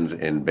lines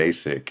in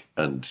Basic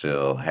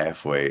until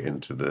halfway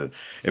into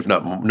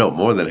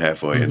more than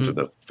halfway into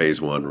the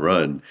phase 1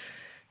 run.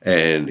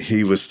 And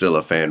he was still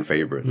a fan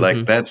favorite.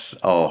 Like, that's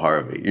all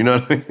Harvey. You know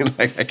what I mean?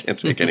 Like, I can't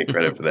take any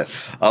credit for that.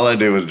 All I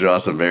did was draw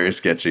some very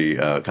sketchy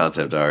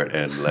concept art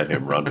and let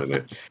him run with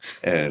it.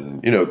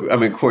 And,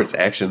 Court's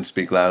actions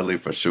speak loudly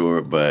for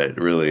sure, but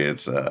really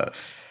it's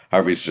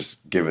Harvey's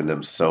just given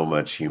them so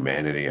much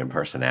humanity and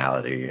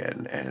personality,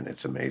 and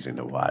it's amazing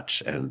to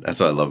watch. And that's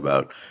what I love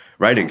about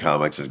writing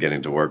comics, is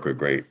getting to work with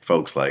great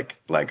folks like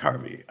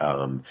Harvey.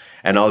 And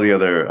all the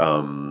other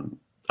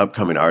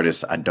upcoming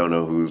artists, I don't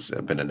know who's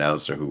been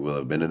announced or who will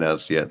have been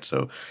announced yet,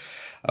 so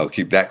I'll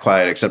keep that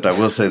quiet, except I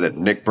will say that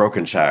Nick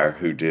Brokenshire,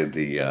 who did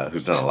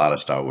who's done a lot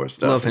of Star Wars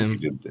stuff. Love him.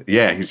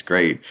 He's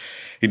great.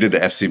 He did the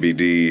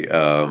FCBD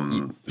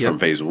from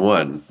phase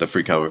 1, the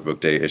Free Comic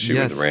Book Day issue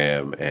with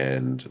Ram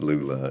and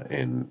Lula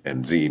and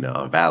Xena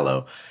on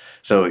Valo.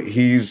 So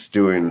he's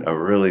doing a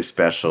really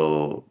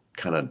special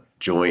kind of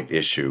joint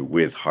issue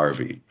with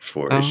Harvey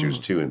for issues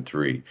 2 and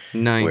 3,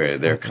 where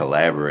they're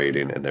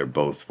collaborating and they're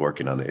both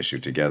working on the issue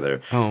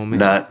together. Oh man!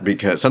 Not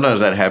because sometimes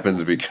that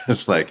happens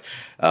because like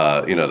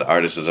the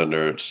artist is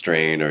under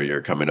strain or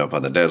you're coming up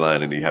on the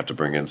deadline and you have to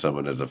bring in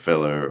someone as a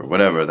filler or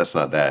whatever. That's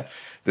not that.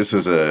 These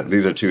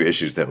are 2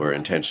 issues that were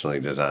intentionally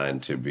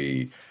designed to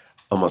be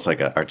almost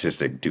like an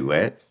artistic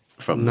duet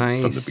from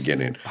the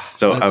beginning.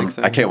 So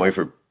I can't wait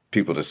for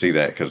people to see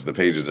that because the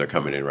pages are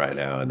coming in right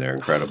now and they're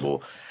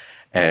incredible.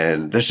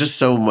 And there's just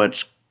so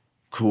much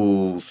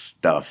cool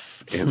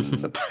stuff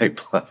in the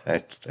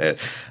pipelines that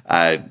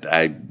I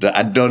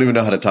don't even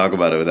know how to talk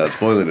about it without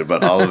spoiling it.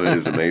 But all of it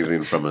is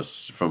amazing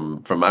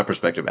from my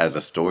perspective as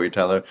a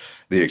storyteller.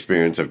 The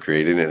experience of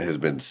creating it has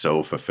been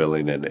so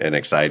fulfilling and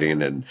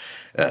exciting and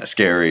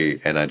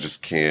scary, and I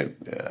just can't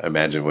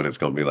imagine what it's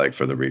going to be like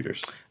for the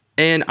readers.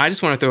 And I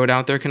just want to throw it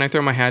out there. Can I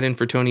throw my hat in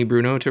for Tony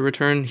Bruno to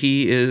return?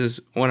 He is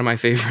one of my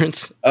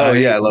favorites. Oh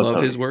yeah, I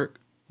love his work.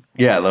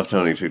 Yeah, I love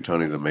Tony too.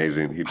 Tony's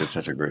amazing. He did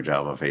such a great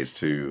job on phase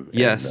 2.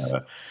 Yes.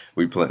 And,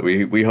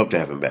 we hope to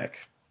have him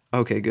back.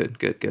 Okay, good.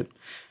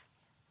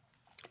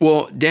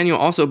 Well, Daniel,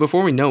 also,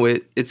 before we know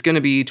it, it's going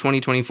to be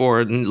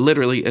 2024, and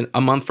literally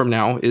a month from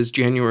now is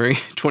January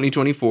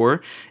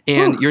 2024,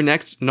 and your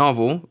next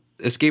novel,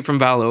 Escape from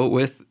Valo,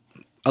 with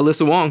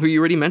Alyssa Wong, who you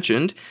already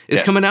mentioned,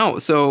 is coming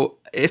out. So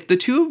if the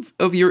 2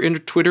 of your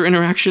Twitter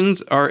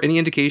interactions are any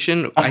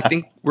indication, I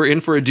think we're in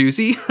for a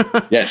doozy.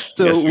 Yes.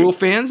 So will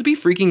fans be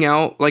freaking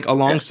out like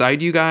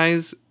alongside you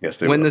guys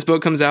when this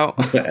book comes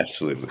out?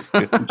 Absolutely.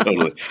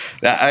 Totally.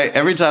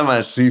 Every time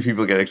I see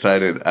people get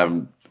excited,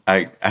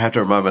 I have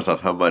to remind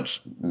myself how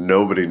much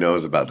nobody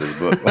knows about this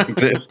book like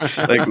this.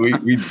 Like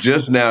we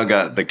just now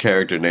got the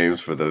character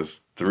names for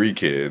those 3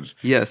 kids.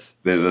 Yes.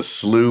 There's a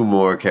slew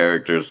more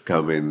characters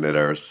coming that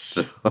are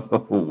so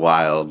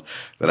wild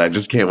that I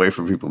just can't wait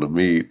for people to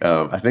meet.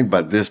 I think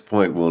by this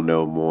point we'll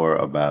know more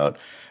about,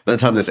 by the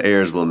time this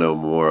airs, we'll know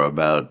more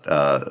about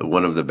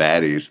one of the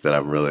baddies that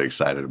I'm really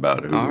excited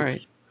about. Who all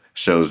right.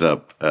 shows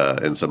up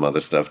in some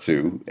other stuff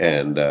too.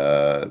 And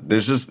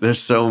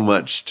there's so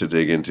much to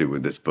dig into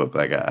with this book.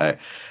 Like I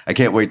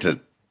can't wait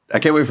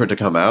for it to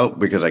come out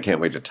because I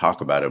can't wait to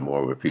talk about it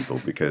more with people,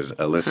 because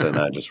Alyssa and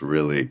I just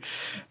really,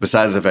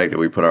 besides the fact that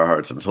we put our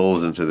hearts and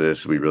souls into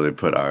this, we really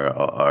put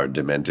our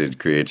demented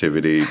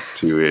creativity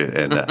to it.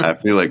 And I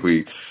feel like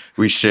we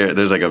share,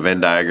 there's like a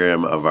Venn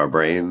diagram of our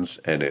brains,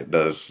 and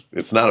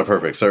it's not a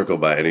perfect circle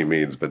by any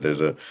means, but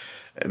there's a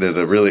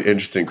really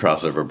interesting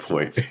crossover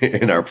point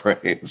in our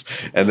brains.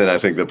 And then I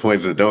think the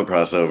points that don't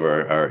cross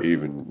over are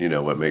even,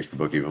 what makes the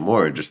book even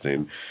more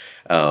interesting.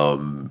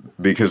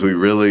 Because we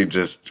really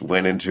just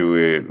went into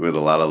it with a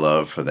lot of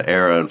love for the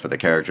era and for the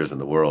characters and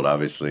the world,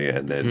 obviously.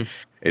 And then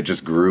it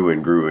just grew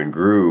and grew and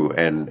grew.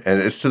 And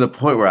it's to the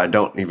point where I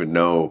don't even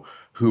know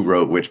who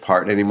wrote which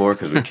part anymore,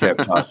 because we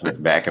kept tossing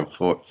it back and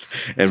forth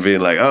and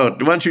being like, oh,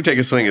 why don't you take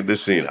a swing at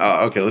this scene?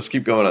 Oh, okay, let's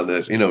keep going on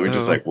this. We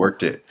just like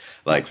worked it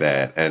like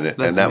that. And that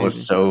amazing.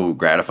 Was so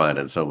gratifying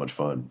and so much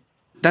fun.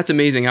 That's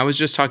amazing. I was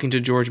just talking to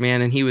George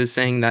Mann, and he was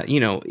saying that,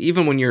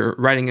 even when you're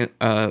writing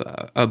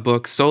a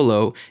book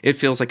solo, it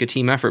feels like a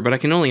team effort. But I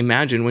can only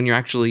imagine when you're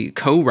actually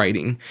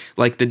co-writing,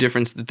 like the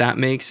difference that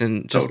makes,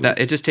 and just Totally. that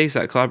it just takes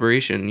that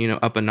collaboration,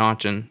 up a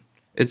notch. And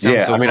it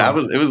sounds so I mean,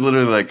 fun. it was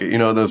literally like,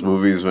 those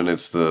movies when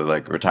it's the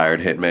like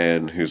retired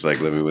hitman who's like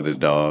living with his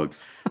dog.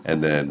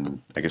 And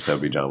then I guess that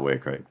would be John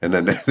Wick, right? And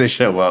then they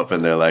show up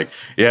and they're like,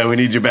 yeah, we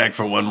need you back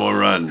for one more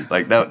run.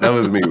 Like that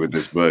was me with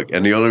this book.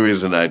 And the only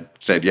reason I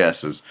said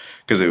yes is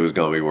because it was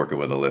going to be working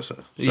with Alyssa.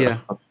 So, Yeah.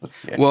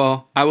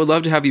 Well, I would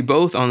love to have you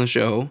both on the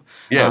show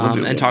we'll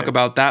do it, and talk yeah.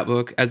 about that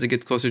book as it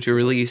gets closer to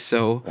release.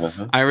 So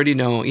I already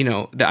know,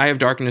 The Eye of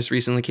Darkness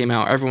recently came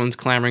out. Everyone's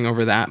clamoring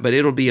over that, but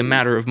it'll be a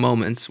matter of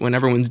moments when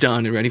everyone's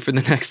done and ready for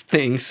the next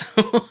thing. So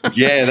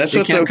yeah, that's it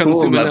what's can't so come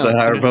cool soon about the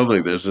enough. High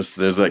Republic.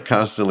 There's like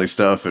constantly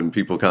stuff and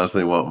people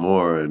constantly want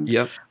more. And,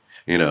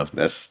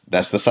 that's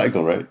the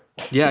cycle, right?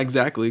 Yeah,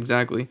 exactly.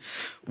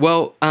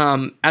 Well,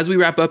 as we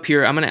wrap up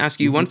here, I'm going to ask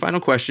you one final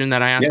question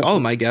that I ask all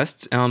of my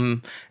guests.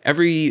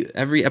 Every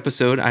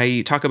episode,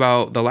 I talk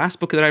about the last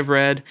book that I've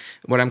read,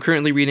 what I'm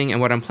currently reading, and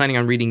what I'm planning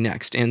on reading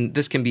next. And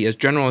this can be as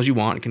general as you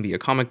want. It can be a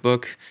comic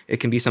book. It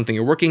can be something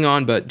you're working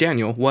on. But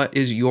Daniel, what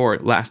is your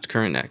last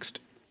current next?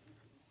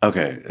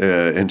 Okay,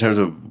 in terms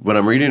of what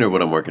I'm reading or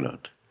what I'm working on?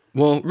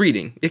 Well,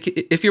 reading.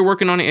 If you're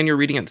working on it and you're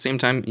reading at the same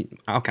time,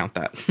 I'll count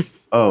that.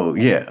 Oh,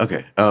 yeah.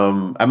 Okay.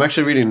 I'm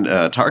actually reading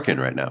Tarkin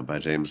right now by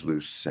James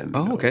Luceno.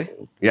 Oh, okay.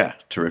 Yeah.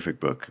 Terrific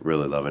book.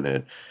 Really loving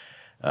it.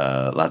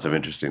 Lots of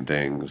interesting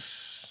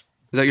things.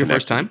 Is that your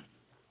first time?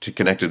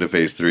 Connected to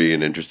Phase 3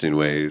 in interesting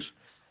ways.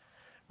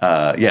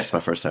 Yes,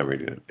 my first time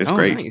reading it. It's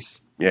great.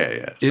 Nice. Yeah.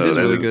 It is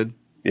really good.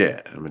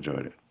 Yeah, I'm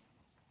enjoying it.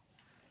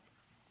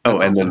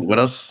 Then what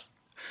else?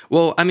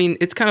 Well, I mean,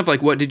 it's kind of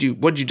like what did you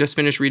just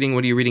finish reading?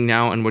 What are you reading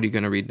now, and what are you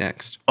going to read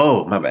next?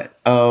 Oh, my bad.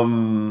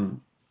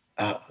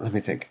 Let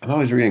me think. I'm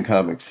always reading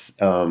comics.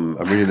 I'm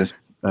reading this,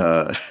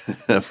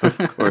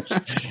 of course,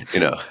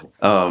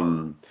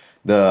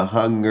 The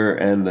Hunger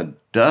and the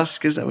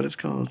Dusk. Is that what it's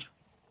called?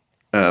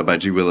 By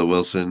G. Willow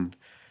Wilson.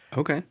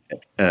 Okay.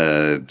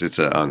 It's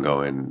an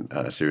ongoing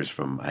series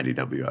from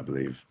IDW, I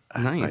believe.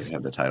 Nice. I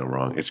have the title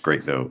wrong. It's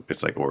great, though.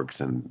 It's like orcs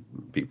and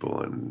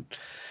people and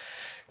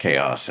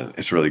chaos, and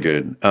it's really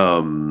good.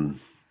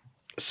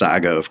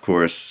 Saga, of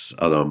course,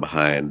 although I'm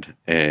behind.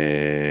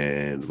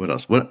 And what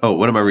else? What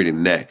am I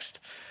reading next?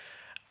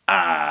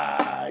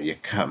 You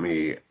caught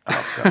me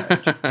off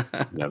guard.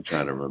 I'm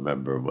trying to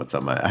remember what's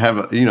on my. I have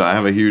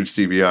a huge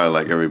TBR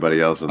like everybody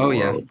else in the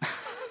world.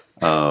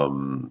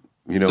 So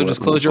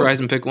just close your eyes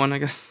and pick one, I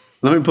guess.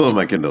 Let me pull up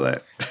my Kindle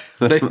app.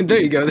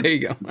 There you go.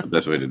 That's the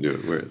best way to do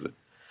it. Where is it?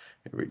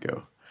 Here we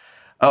go.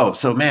 Oh,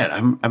 so man,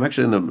 I'm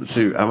actually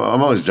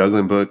I'm always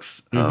juggling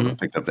books. I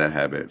picked up that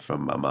habit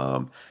from my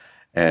mom.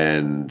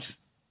 And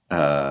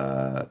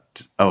I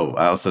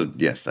also,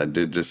 yes, I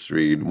did just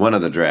read one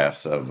of the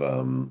drafts of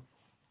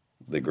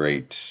The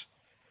Great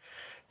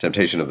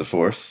Temptation of the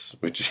Force,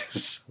 which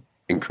is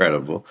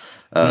incredible.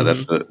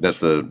 That's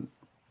the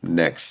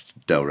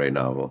next Del Rey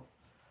novel.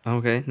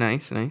 Okay,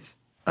 nice. Wait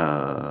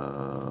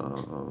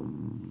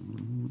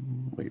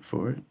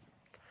for it.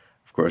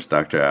 Of course,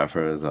 Dr.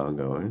 Aphra is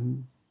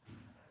ongoing.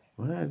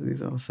 Why are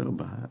these all so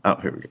behind? Oh,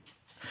 here we go.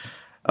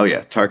 Oh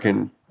yeah,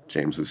 Tarkin,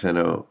 James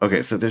Luceno.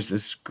 Okay, so there's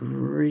this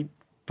great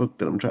book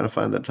that I'm trying to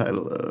find the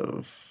title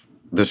of.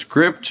 The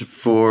script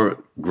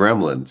for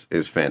Gremlins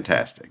is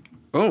fantastic.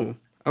 Oh,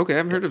 okay. I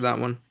haven't heard of that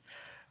one.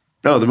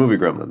 No, the movie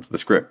Gremlins, the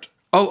script.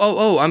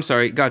 Oh, I'm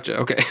sorry. Gotcha.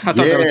 Okay. I thought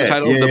that was the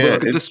title of the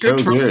book. The script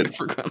so good.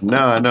 for Gremlins.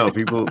 No, I know.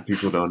 People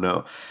don't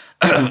know.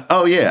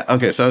 Oh, yeah.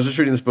 Okay, so I was just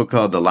reading this book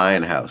called The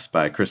Lion House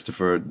by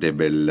Christopher de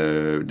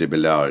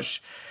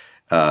Bellage.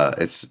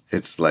 It's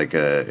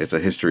a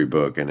history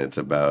book, and it's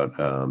about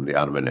the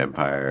Ottoman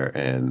Empire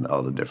and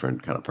all the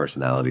different kind of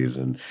personalities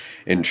and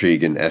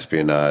intrigue and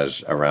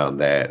espionage around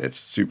that. It's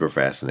super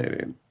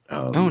fascinating.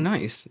 Oh,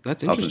 nice.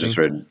 That's Also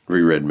interesting. just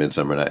reread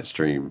Midsummer Night's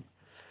Dream,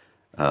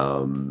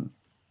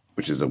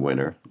 which is a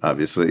winner,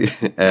 obviously.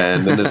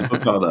 And then there's a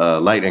book called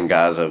Light in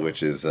Gaza,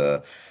 which is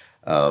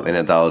an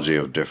anthology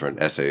of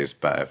different essays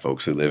by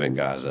folks who live in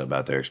Gaza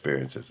about their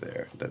experiences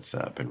there. That's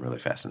been really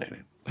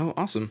fascinating. Oh,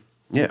 awesome.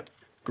 Yeah.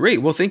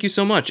 Great. Well, thank you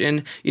so much.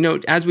 And,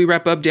 as we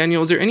wrap up,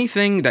 Daniel, is there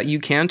anything that you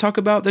can talk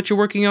about that you're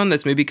working on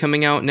that's maybe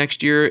coming out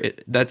next year?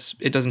 It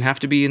doesn't have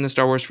to be in the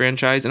Star Wars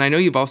franchise. And I know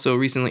you've also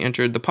recently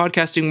entered the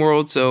podcasting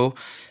world. So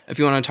if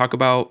you want to talk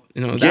about,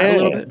 that a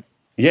little bit.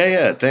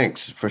 Yeah,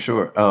 thanks, for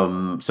sure.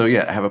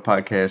 I have a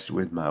podcast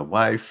with my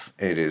wife.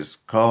 It is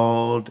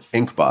called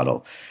Ink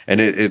Bottle, and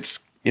it's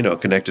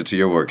connected to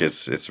your work.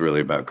 It's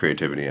really about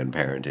creativity and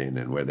parenting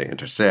and where they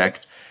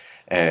intersect.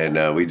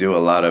 And we do a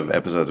lot of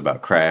episodes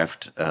about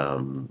craft,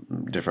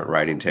 different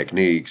writing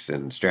techniques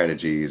and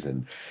strategies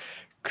and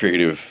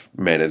creative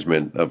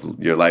management of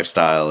your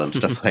lifestyle and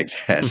stuff like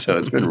that. So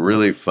it's been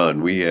really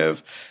fun. We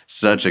have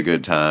such a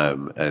good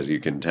time, as you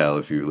can tell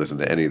if you listen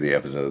to any of the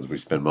episodes. We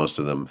spend most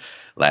of them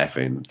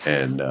laughing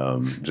and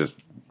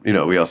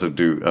we also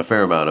do a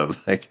fair amount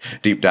of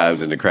deep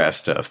dives into craft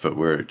stuff, but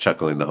we're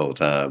chuckling the whole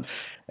time.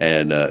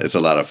 And it's a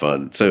lot of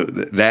fun. So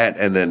that,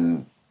 and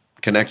then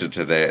connected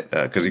to that,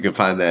 because you can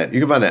find that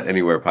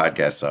anywhere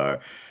podcasts are,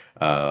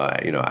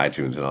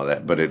 iTunes and all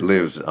that, but it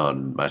lives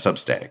on my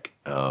Substack.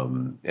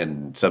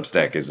 And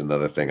Substack is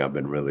another thing I've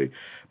been really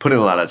putting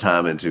a lot of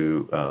time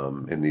into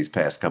in these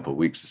past couple of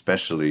weeks,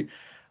 especially,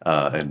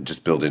 and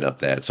just building up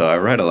that. So I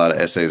write a lot of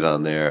essays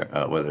on there,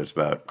 whether it's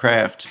about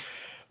craft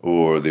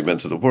or the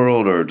events of the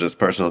world or just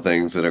personal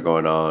things that are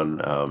going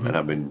on. And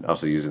I've been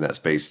also using that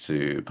space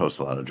to post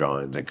a lot of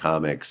drawings and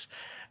comics.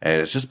 And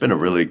it's just been a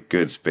really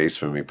good space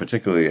for me,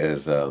 particularly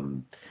as,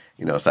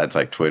 sites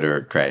like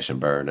Twitter crash and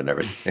burn and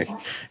everything.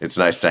 It's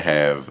nice to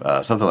have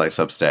something like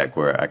Substack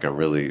where I can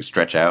really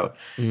stretch out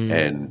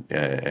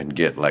and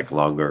get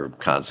longer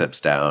concepts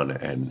down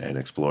and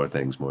explore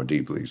things more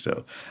deeply.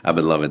 So I've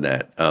been loving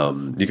that.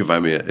 You can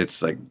find me,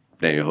 it's like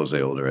Daniel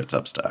Jose Older at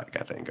Substack,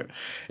 I think.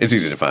 It's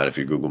easy to find if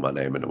you Google my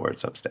name and the word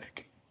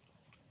Substack.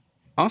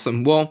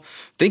 Awesome. Well,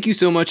 thank you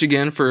so much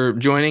again for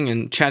joining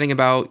and chatting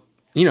about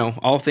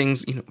all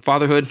things,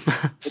 fatherhood,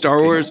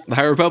 Star Wars, the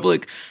High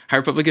Republic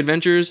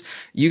Adventures.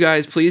 You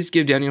guys, please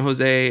give Daniel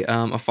Jose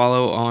a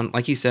follow on,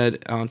 like he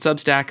said, on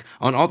Substack,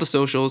 on all the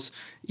socials.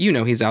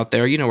 He's out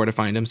there. You know where to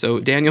find him. So,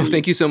 Daniel,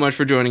 thank you so much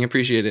for joining.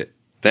 Appreciate it.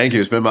 Thank you.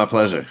 It's been my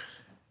pleasure.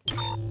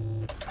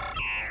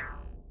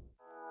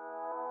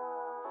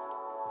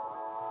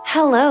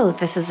 Hello,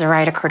 this is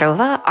Zoraida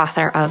Cordova,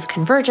 author of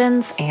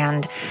Convergence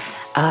and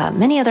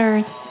many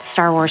other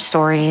Star Wars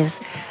stories.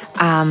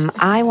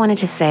 I wanted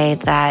to say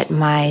that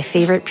my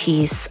favorite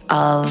piece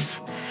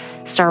of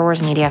Star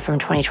Wars media from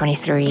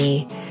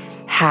 2023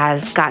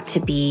 has got to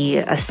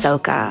be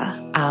Ahsoka.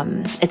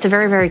 It's a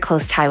very, very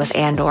close tie with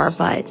Andor,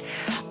 but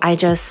I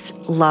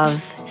just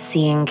love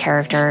seeing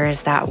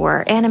characters that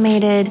were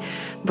animated,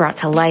 brought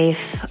to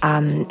life.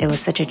 It was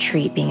such a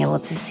treat being able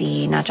to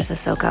see not just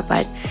Ahsoka,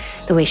 but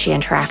the way she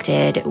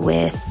interacted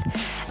with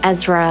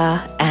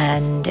Ezra,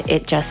 and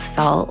it just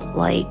felt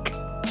like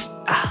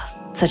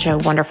such a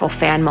wonderful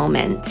fan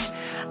moment.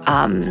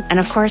 And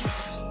of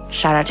course,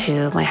 shout out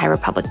to my High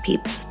Republic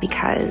peeps,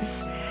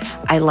 because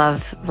I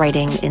love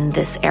writing in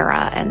this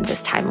era and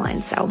this timeline.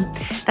 So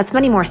that's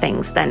many more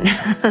things than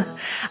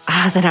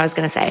I was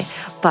going to say.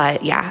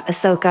 But yeah,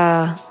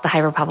 Ahsoka, the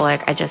High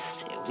Republic,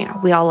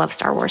 we all love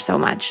Star Wars so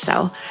much.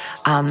 So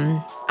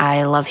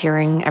I love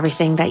hearing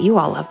everything that you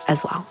all love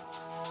as well.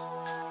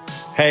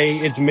 Hey,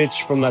 it's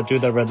Mitch from That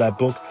Dude That Read That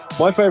Book.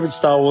 My favourite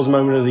Star Wars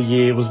moment of the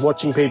year was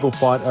watching people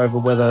fight over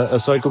whether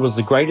Ahsoka was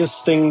the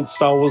greatest thing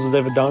Star Wars has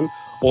ever done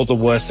or the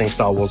worst thing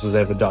Star Wars has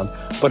ever done.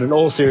 But in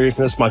all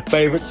seriousness, my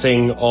favourite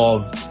thing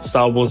of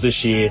Star Wars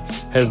this year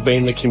has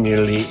been the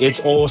community.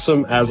 It's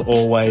awesome as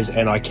always,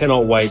 and I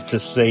cannot wait to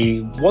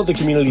see what the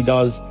community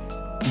does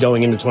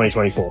going into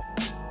 2024.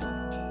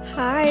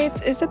 Hi,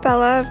 it's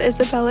Isabella of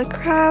Isabella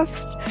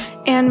Crafts,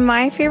 and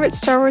my favorite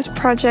Star Wars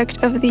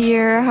project of the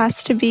year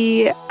has to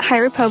be High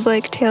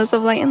Republic Tales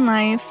of Light and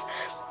Life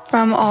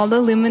from all the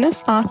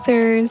Luminous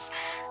authors.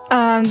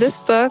 This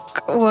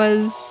book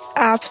was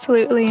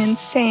absolutely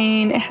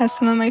insane. It has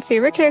some of my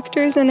favorite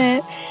characters in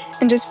it,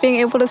 and just being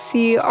able to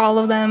see all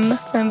of them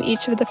from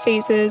each of the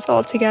phases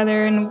all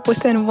together and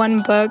within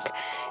one book,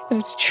 it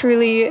was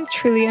truly,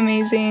 truly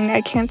amazing. I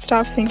can't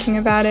stop thinking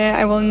about it.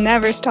 I will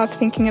never stop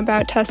thinking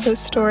about Tessa's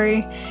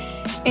story.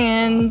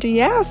 And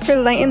yeah, for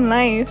Light and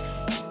Life.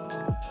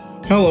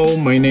 Hello,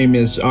 my name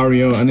is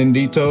Ario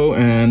Anindito,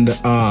 and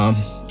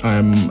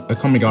I'm a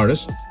comic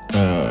artist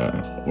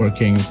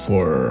working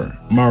for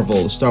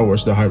Marvel Star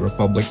Wars The High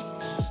Republic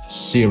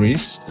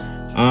series.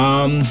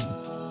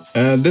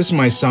 This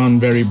might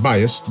sound very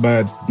biased,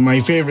 but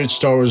my favorite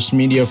Star Wars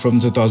media from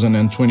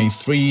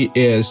 2023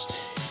 is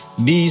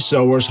the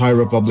Star Wars High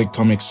Republic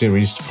comic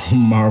series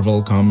from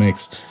Marvel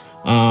Comics,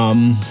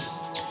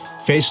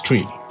 Phase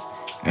 3.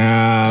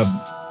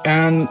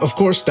 And of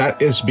course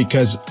that is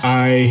because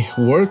I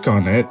work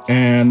on it,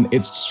 and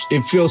it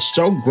feels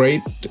so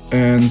great,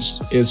 and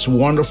it's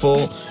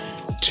wonderful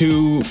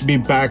to be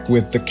back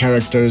with the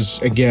characters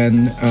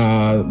again,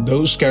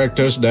 those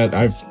characters that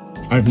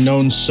I've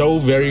known so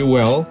very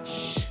well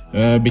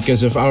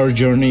because of our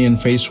journey in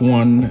Phase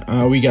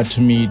 1. We got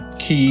to meet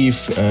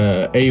Keith,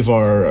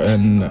 Avar,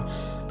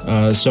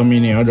 and so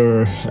many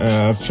other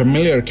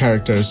familiar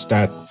characters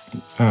that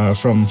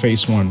from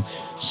Phase 1.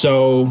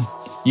 So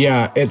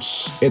yeah,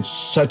 it's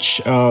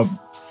such a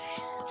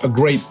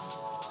great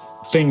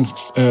thing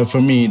for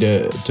me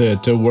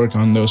to work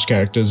on those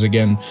characters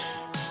again,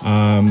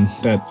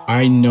 that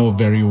I know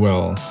very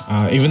well.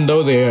 Even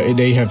though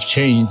they have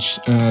changed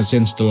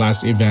since the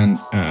last event,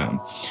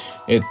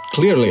 it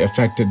clearly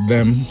affected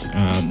them.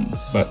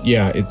 But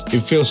yeah,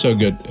 it feels so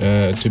good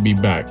to be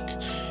back.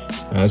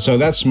 So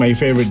that's my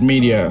favorite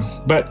media.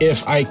 But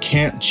if I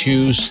can't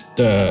choose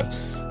the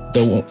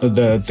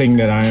thing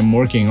that I am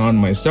working on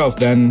myself,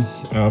 then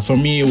for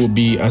me it would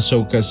be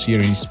Ahsoka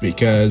series,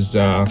 because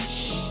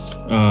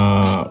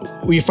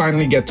we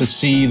finally get to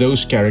see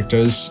those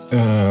characters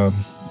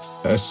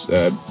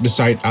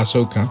beside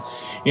Ahsoka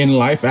in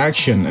live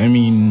action. I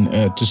mean,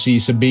 to see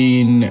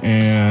Sabine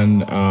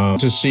and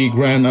to see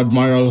Grand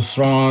Admiral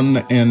Thrawn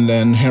and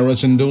then Hera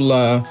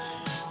Syndulla,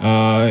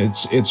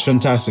 it's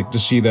fantastic to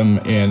see them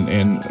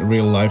in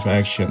real life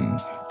action.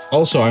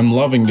 Also, I'm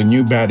loving the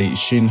new baddies,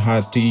 Shin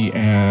Hati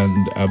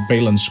and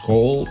Baylan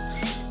Skoll.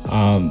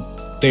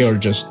 They are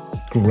just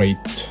great.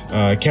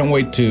 Can't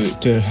wait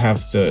to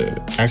have the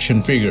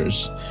action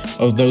figures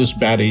of those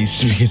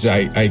baddies, because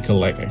I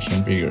collect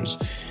action figures.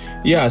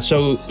 Yeah,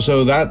 so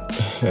that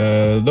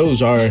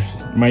those are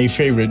my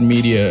favorite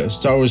media,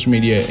 Star Wars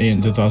media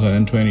in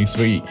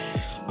 2023.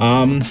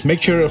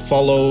 Make sure to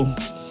follow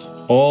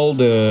all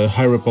the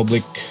High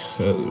Republic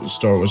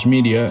Star Wars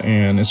media,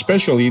 and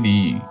especially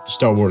the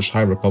Star Wars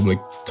High Republic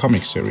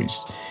comic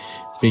series,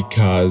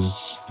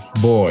 because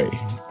boy,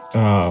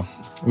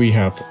 we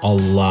have a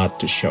lot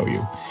to show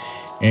you.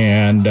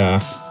 And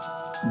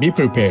be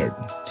prepared.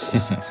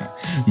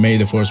 May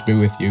the Force be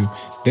with you.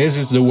 This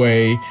is the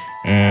way,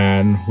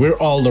 and we're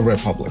all the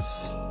Republic.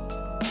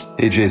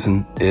 Hey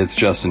Jason, it's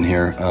Justin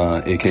here,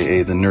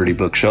 aka the Nerdy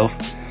Bookshelf.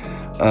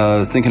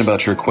 Thinking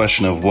about your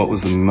question of what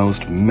was the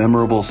most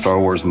memorable Star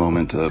Wars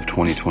moment of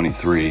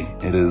 2023,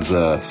 it is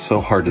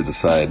so hard to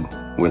decide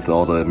with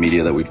all the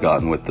media that we've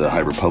gotten with the High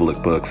Republic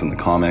books and the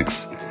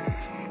comics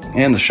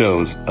and the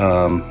shows.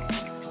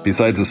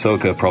 Besides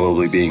Ahsoka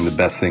probably being the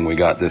best thing we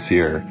got this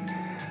year,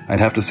 I'd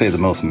have to say the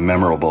most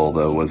memorable,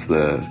 though, was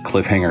the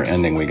cliffhanger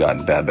ending we got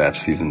in Bad Batch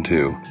Season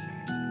 2.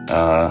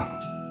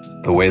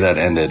 The way that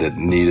ended, it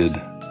needed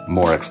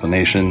more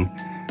explanation.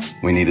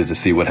 We needed to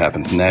see what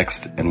happens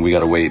next, and we got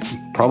to wait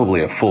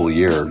probably a full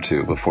year or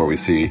two before we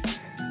see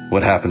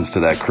what happens to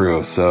that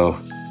crew. So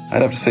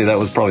I'd have to say that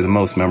was probably the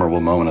most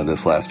memorable moment of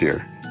this last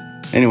year.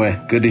 Anyway,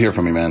 good to hear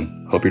from you,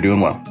 man. Hope you're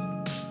doing well.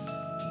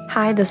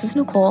 Hi, this is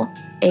Nicole,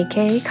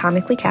 aka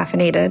Comically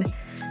Caffeinated,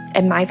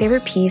 and my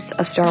favorite piece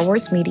of Star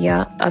Wars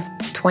media of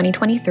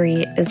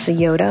 2023 is the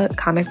Yoda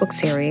comic book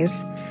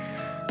series.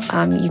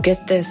 You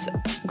get this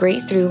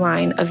great through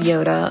line of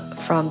Yoda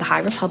from the High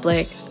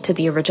Republic to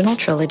the original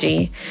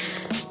trilogy,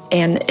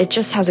 and it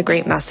just has a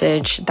great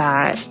message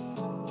that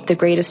the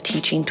greatest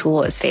teaching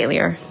tool is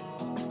failure.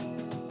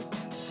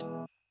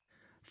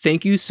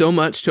 Thank you so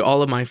much to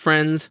all of my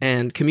friends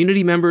and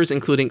community members,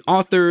 including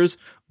authors,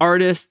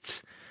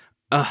 artists,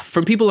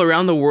 from people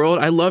around the world.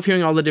 I love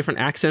hearing all the different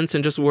accents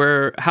and just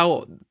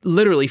how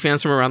literally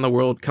fans from around the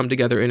world come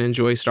together and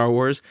enjoy Star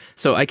Wars.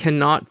 So I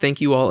cannot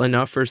thank you all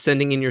enough for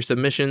sending in your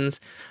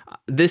submissions.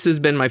 This has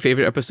been my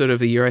favorite episode of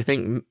the year, I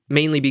think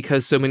mainly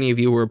because so many of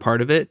you were a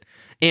part of it.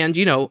 And,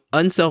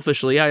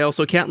 unselfishly, I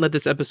also can't let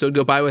this episode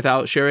go by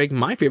without sharing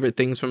my favorite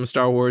things from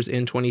Star Wars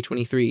in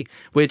 2023,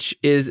 which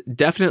is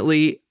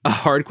definitely a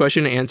hard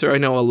question to answer. I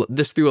know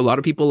this threw a lot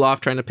of people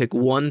off trying to pick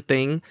one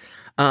thing.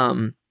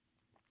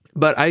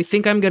 But I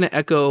think I'm going to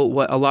echo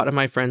what a lot of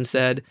my friends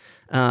said,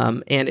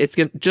 and it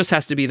just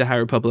has to be the High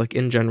Republic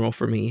in general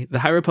for me. The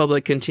High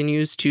Republic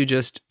continues to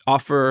just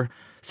offer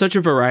such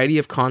a variety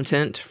of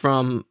content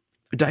from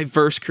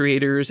diverse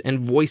creators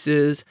and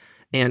voices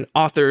and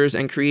authors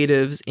and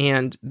creatives,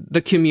 and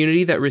the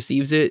community that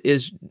receives it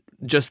is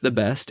just the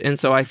best. And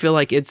so I feel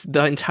like it's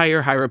the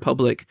entire High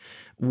Republic,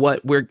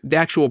 the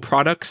actual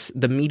products,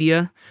 the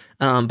media,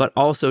 but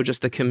also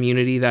just the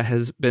community that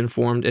has been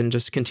formed and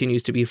just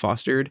continues to be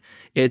fostered.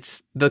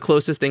 It's the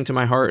closest thing to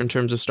my heart in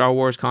terms of Star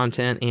Wars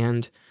content,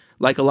 and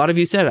like a lot of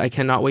you said, I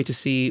cannot wait to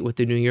see what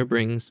the new year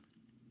brings.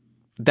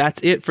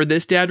 That's it for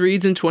this Dad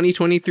Reads in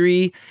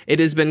 2023. It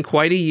has been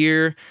quite a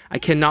year. I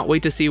cannot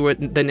wait to see what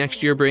the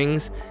next year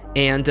brings,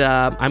 and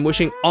I'm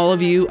wishing all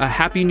of you a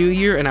happy new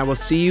year, and I will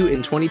see you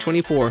in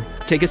 2024.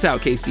 Take us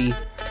out, KC.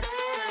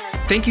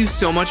 Thank you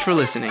so much for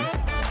listening.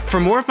 For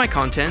more of my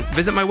content,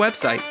 visit my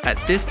website at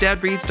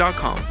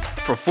thisdadreads.com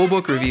for full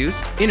book reviews,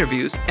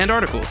 interviews, and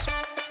articles.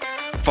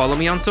 Follow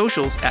me on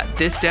socials at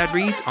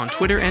thisdadreads on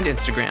Twitter and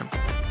Instagram.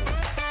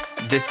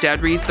 This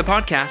Dad Reads, the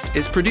podcast,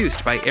 is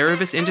produced by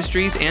Erebus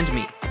Industries and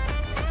me.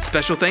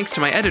 Special thanks to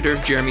my editor,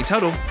 Jeremy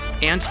Tuttle,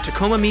 and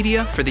Tacoma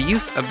Media for the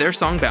use of their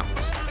song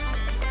Bounce.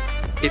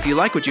 If you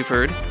like what you've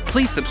heard,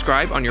 please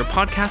subscribe on your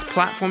podcast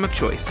platform of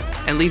choice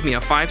and leave me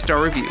a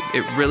 5-star review.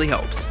 It really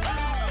helps.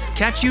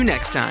 Catch you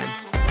next time.